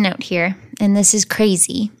 Quick side note here, and this is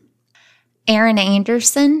crazy. Erin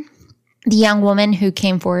Anderson, the young woman who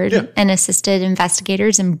came forward and assisted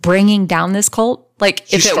investigators in bringing down this cult,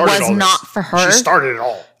 if it was not for her. She started it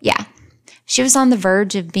all. Yeah. She was on the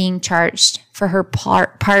verge of being charged for her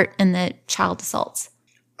part in the child assaults.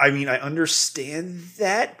 I mean, I understand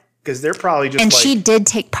that because they're probably just And she did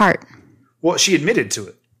take part. Well, she admitted to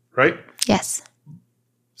it, right? Yes.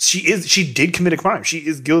 She did commit a crime. She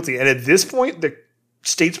is guilty. And at this point, the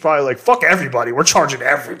state's probably like, fuck everybody. We're charging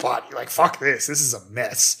everybody. Like, fuck this. This is a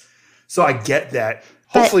mess. So I get that.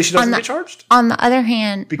 Hopefully she doesn't get charged. On the other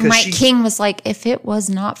hand, Mike King was like, if it was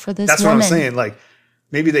not for this woman. That's what I'm saying. Like,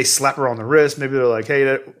 maybe they slap her on the wrist. Maybe they're like,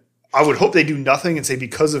 hey, I would hope they do nothing and say,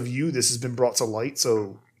 because of you, this has been brought to light.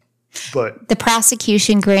 But the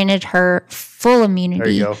prosecution granted her full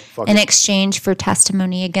immunity in exchange for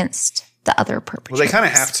testimony against the other perpetrators. Well, they kind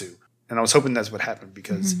of have to. And I was hoping that's what happened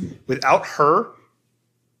because without her,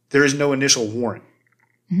 there is no initial warrant.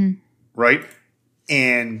 Mm-hmm. Right?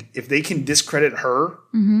 And if they can discredit her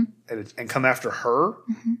and come after her,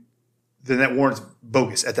 then that warrant's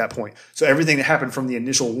bogus at that point. So everything that happened from the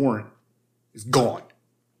initial warrant is gone.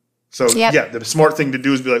 So, the smart thing to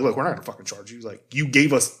do is be like, look, we're not going to fucking charge you. Like, you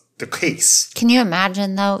gave us the case. Can you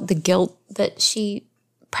imagine, though, the guilt that she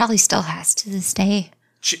probably still has to this day?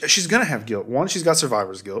 She's going to have guilt. 1, she's got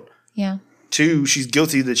survivor's guilt. Yeah. 2, she's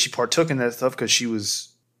guilty that she partook in that stuff because she was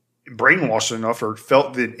brainwashed enough or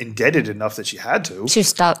felt indebted enough that she had to. She's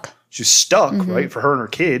stuck. She's stuck, right, for her and her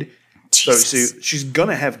kid. Jesus. So she's going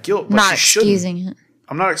to have guilt, but not she shouldn't. Excusing it.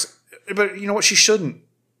 I'm not, but you know what? She shouldn't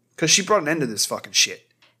because she brought an end to this fucking shit.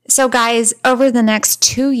 So guys, over the next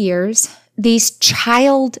 2 years, these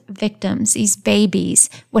child victims, these babies,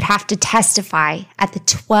 would have to testify at the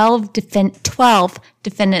 12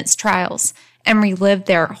 defendants' trials and relive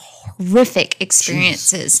their horrific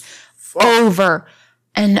experiences over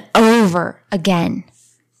and over again.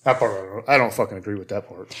 That part, I don't fucking agree with that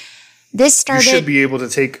part. This started. You should be able to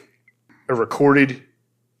take a recorded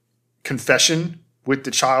confession with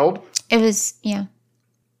the child. It was,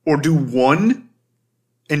 Or do one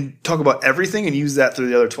and talk about everything and use that through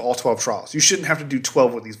the other all 12 trials. You shouldn't have to do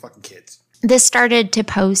 12 with these fucking kids. This started to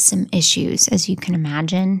pose some issues, as you can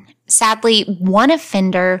imagine. Sadly, one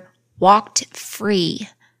offender walked free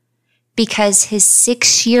because his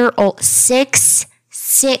 6-year-old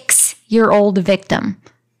victim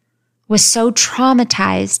was so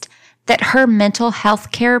traumatized that her mental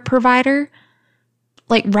health care provider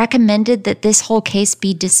like recommended that this whole case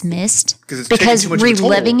be dismissed because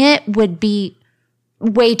reliving it would be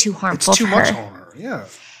way too harmful for her. It's too much on her, yeah.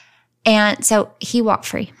 And so he walked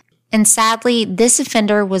free. And sadly, this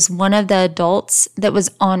offender was one of the adults that was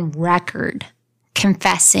on record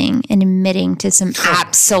confessing and admitting to some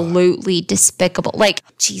absolutely despicable, like,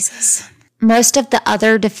 Jesus. Most of the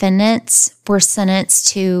other defendants were sentenced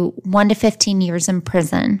to 1 to 15 years in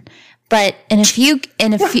prison. But in a few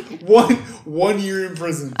 1 year in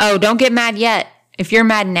prison. Oh, don't get mad yet. If you're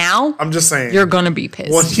mad now, I'm just saying, you're going to be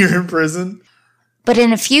pissed. 1 year in prison. But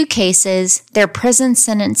in a few cases, their prison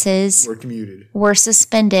sentences were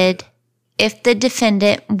suspended if the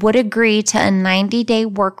defendant would agree to a 90-day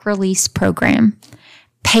work release program,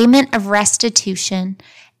 payment of restitution,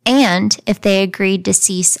 and if they agreed to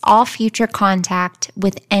cease all future contact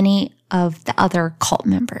with any of the other cult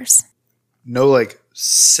members. No, like,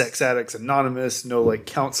 Sex Addicts Anonymous, no, like,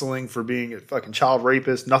 counseling for being a fucking child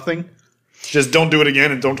rapist, nothing? Just don't do it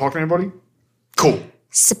again and don't talk to anybody? Cool.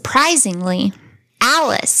 Surprisingly,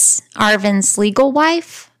 Alice, Arvin's legal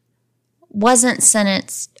wife, wasn't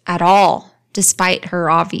sentenced at all, despite her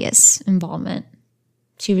obvious involvement.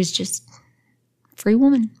 She was just a free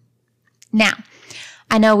woman. Now,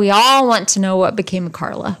 I know we all want to know what became of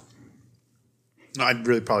Carla. No, I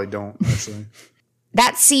really probably don't, actually.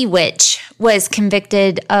 That sea witch was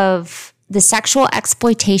convicted of the sexual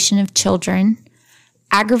exploitation of children,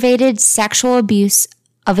 aggravated sexual abuse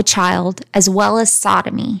of a child, as well as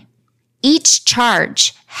sodomy. Each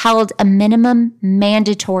charge held a minimum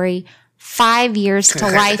mandatory 5 years to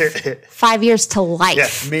life. 5 years to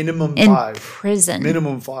life. Yeah, minimum in 5. Prison.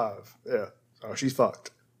 Minimum 5. Yeah. Oh, she's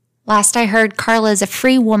fucked. Last I heard, Carla is a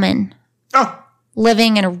free woman. Oh.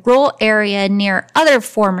 Living in a rural area near other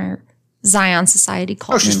former Zion Society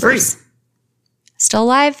cult she's members. Free. Still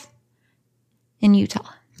alive in Utah.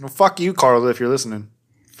 Well, fuck you, Carla, if you're listening.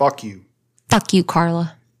 Fuck you. Fuck you,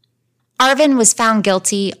 Carla. Arvin was found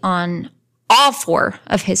guilty on all 4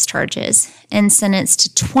 of his charges and sentenced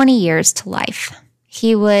to 20 years to life.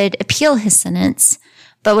 He would appeal his sentence,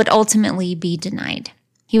 but would ultimately be denied.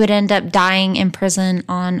 He would end up dying in prison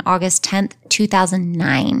on August 10th,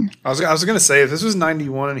 2009. I was going to say, if this was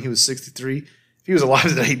 91 and he was 63, if he was alive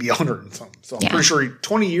today, he'd be 100 and something. So I'm pretty sure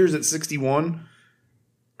 20 years at 61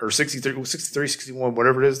 or 63, 61,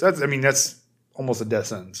 whatever it is. That's almost a death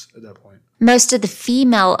sentence at that point. Most of the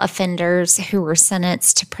female offenders who were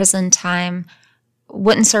sentenced to prison time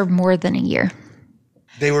wouldn't serve more than a year.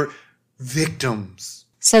 They were victims.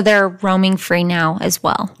 So they're roaming free now as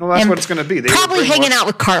well. Well, that's what it's going to be. They probably hanging out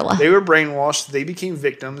with Carla. They were brainwashed. They became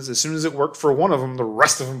victims. As soon as it worked for one of them, the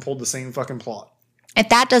rest of them pulled the same fucking plot. If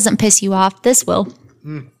that doesn't piss you off, this will.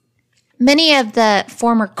 Many of the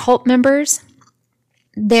former cult members,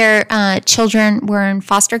 their children were in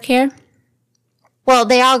foster care. Well,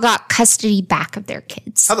 they all got custody back of their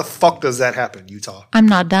kids. How the fuck does that happen, Utah? I'm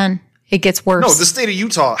not done. It gets worse. No, the state of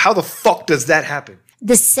Utah. How the fuck does that happen?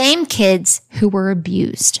 The same kids who were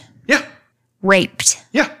abused. Yeah. Raped.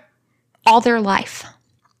 Yeah. All their life.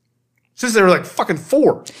 Since they were like fucking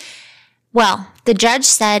 4. Well, the judge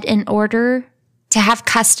said in order to have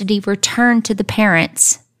custody returned to the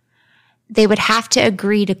parents, they would have to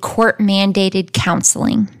agree to court-mandated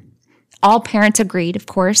counseling. All parents agreed, of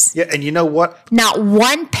course. Yeah, and you know what? Not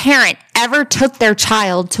one parent ever took their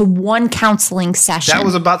child to one counseling session. That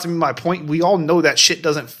was about to be my point. We all know that shit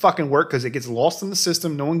doesn't fucking work because it gets lost in the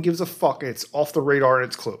system. No one gives a fuck. It's off the radar and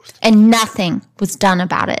it's closed. And nothing was done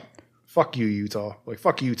about it. Fuck you, Utah. Like,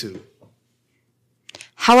 fuck you too.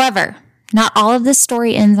 However, not all of this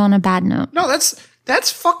story ends on a bad note. No,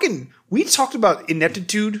 that's fucking... We talked about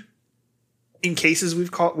ineptitude in cases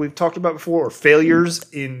we've talked about before, or failures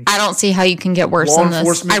in... I don't see how you can get worse law than this.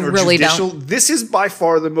 enforcement I really judicial. don't. This is by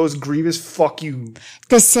far the most grievous fuck you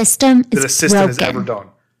the system that a system broken. has ever done.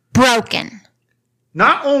 Broken.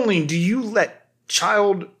 Not only do you let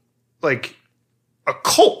child, like a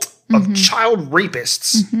cult of child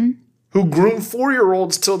rapists who groom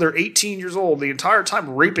 4-year-olds till they're 18 years old, the entire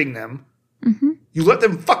time raping them, you let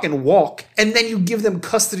them fucking walk, and then you give them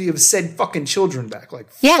custody of said fucking children back. Like,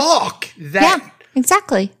 fuck that. Yeah,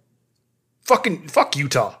 exactly. Fuck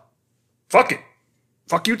Utah. Fuck it.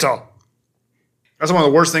 Fuck Utah. That's one of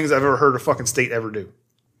the worst things I've ever heard a fucking state ever do.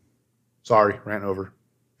 Sorry, rant over.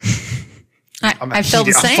 I feel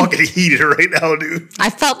the same. I'm fucking heated right now, dude. I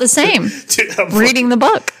felt the same. Dude, reading the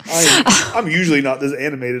book. I'm usually not this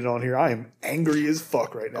animated on here. I am angry as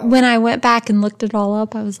fuck right now. When I went back and looked it all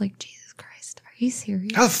up, I was like, Jesus Christ, are you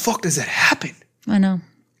serious? How the fuck does that happen? I know.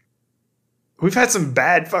 We've had some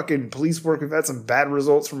bad fucking police work. We've had some bad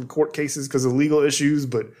results from court cases because of legal issues,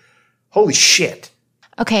 but holy shit.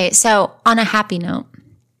 Okay, so on a happy note,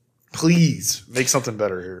 Please make something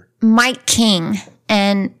better here. Mike King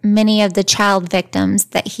and many of the child victims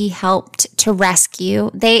that he helped to rescue,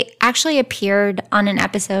 they actually appeared on an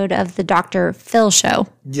episode of the Dr. Phil show.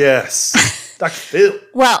 Yes. Dr. Phil.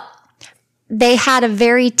 Well, they had a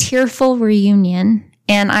very tearful reunion,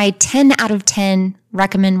 and I 10 out of 10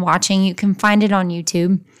 recommend watching. You can find it on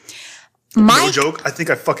YouTube. No joke. I think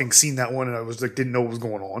I fucking seen that one and I was like, didn't know what was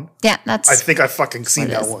going on. Yeah, I think I fucking seen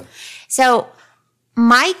that one. So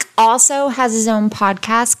Mike also has his own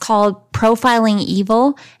podcast called Profiling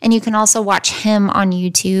Evil, and you can also watch him on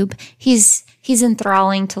YouTube. He's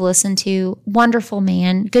enthralling to listen to. Wonderful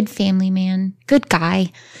man, good family man, good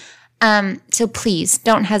guy. So please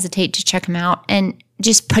don't hesitate to check him out. And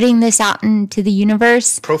just putting this out into the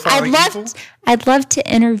universe. I'd love to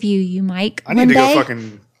interview you, Mike. I need to go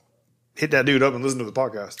fucking hit that dude up and listen to the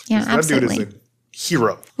podcast. Yeah, absolutely. That dude is a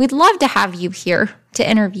hero. We'd love to have you here to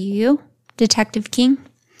interview you, Detective King.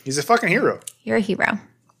 He's a fucking hero. You're a hero. And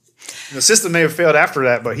the system may have failed after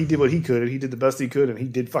that, but he did what he could, and he did the best he could, and he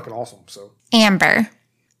did fucking awesome. So Amber,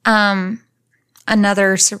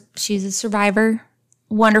 she's a survivor.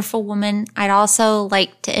 Wonderful woman. I'd also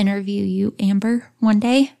like to interview you, Amber, one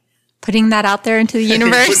day. Putting that out there into the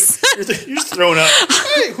universe. You're just throwing up.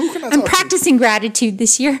 Hey, who can I talk I'm practicing gratitude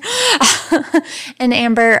this year. And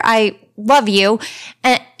Amber, I love you.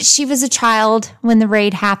 She was a child when the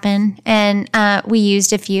raid happened, and we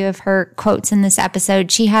used a few of her quotes in this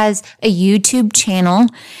episode. She has a YouTube channel,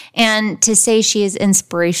 and to say she is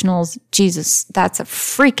inspirational, Jesus, that's a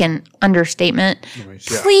freaking understatement. Nice,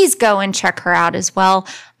 yeah. Please go and check her out as well.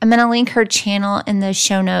 I'm going to link her channel in the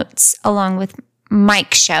show notes along with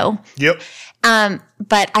Mike's show. Yep.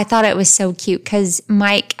 But I thought it was so cute because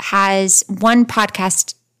Mike has one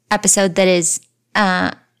podcast episode that is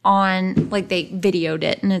on, like they videoed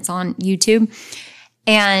it and it's on YouTube.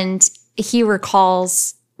 And he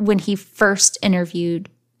recalls when he first interviewed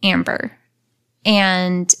Amber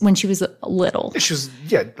and when she was little. She was,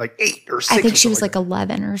 like 8 or 6. I think she was like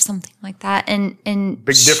 11 or something like that. And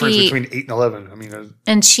big difference between 8 and 11. I mean,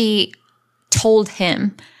 and she told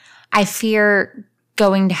him, I fear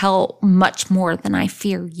going to hell much more than I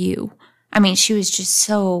fear you. I mean, she was just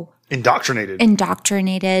so indoctrinated,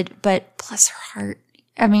 but bless her heart.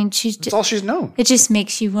 I mean, that's all she's known. It just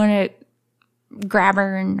makes you want to grab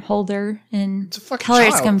her and hold her and tell her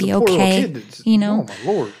it's going to be okay. You know? Oh,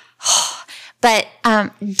 my Lord. But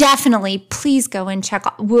definitely, please go and check.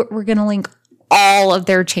 We're going to link all of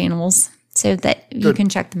their channels so that you can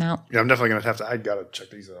check them out. Yeah, I'm definitely going to I got to check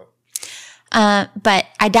these out. But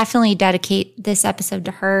I definitely dedicate this episode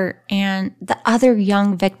to her and the other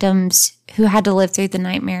young victims who had to live through the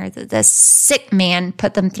nightmare that this sick man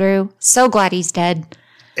put them through. So glad he's dead.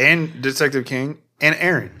 And Detective King and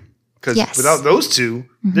Aaron. Because without those two,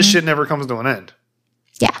 this shit never comes to an end.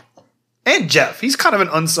 Yeah. And Jeff. He's kind of an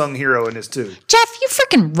unsung hero in this too. Jeff, you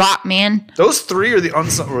freaking rock, man. Those three are the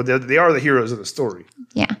unsung, or they are the heroes of the story.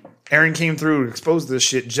 Yeah. Aaron came through and exposed this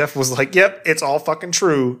shit. Jeff was like, yep, it's all fucking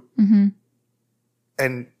true. Mm-hmm.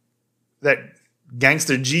 And that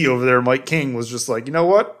gangster G over there, Mike King, was just like, you know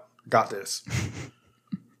what? Got this.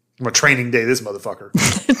 I'm a training day this motherfucker.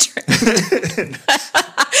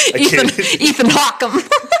 Ethan Hawkham.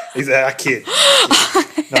 He's I kid.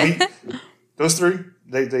 No, those three,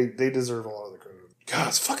 they deserve a lot of the credit. God,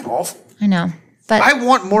 it's fucking awful. I know. But I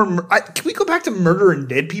want more. Can we go back to murder and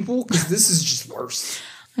dead people? Because this is just worse,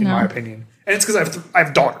 in my opinion. And it's because I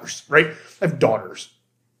have daughters, right? I have daughters.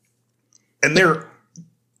 And they're...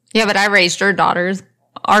 Yeah, but I raised your daughters.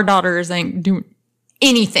 Our daughters ain't doing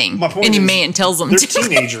anything any man tells them to. They're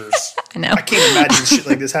teenagers. I know. I can't imagine shit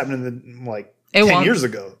like this happening 10 years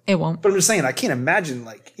ago. It won't. But I'm just saying, I can't imagine,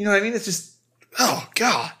 you know what I mean? It's just, oh,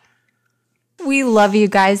 God. We love you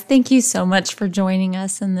guys. Thank you so much for joining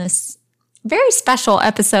us in this very special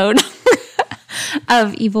episode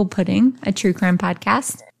of Evil Pudding, a true crime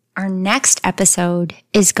podcast. Our next episode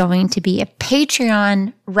is going to be a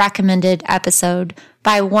Patreon recommended episode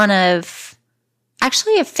by a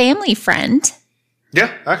family friend.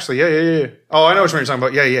 Yeah, actually. Yeah. Oh, I know which one you're talking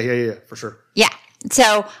about. Yeah, for sure. Yeah.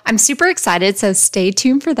 So I'm super excited. So stay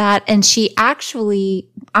tuned for that. And she actually,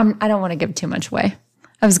 I don't want to give too much away.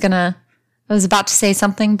 I was about to say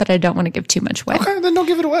something, but I don't want to give too much away. Okay, then don't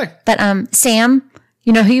give it away. But Sam,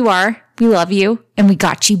 you know who you are. We love you. And we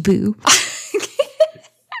got you, boo.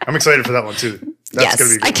 I'm excited for that one, too. That's gonna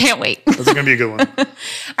be a good one. I can't wait. That's going to be a good one.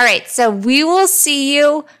 All right. So we will see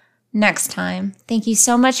you next time. Thank you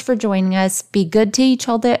so much for joining us. Be good to each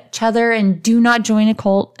other and do not join a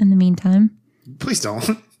cult in the meantime. Please don't.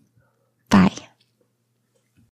 Bye.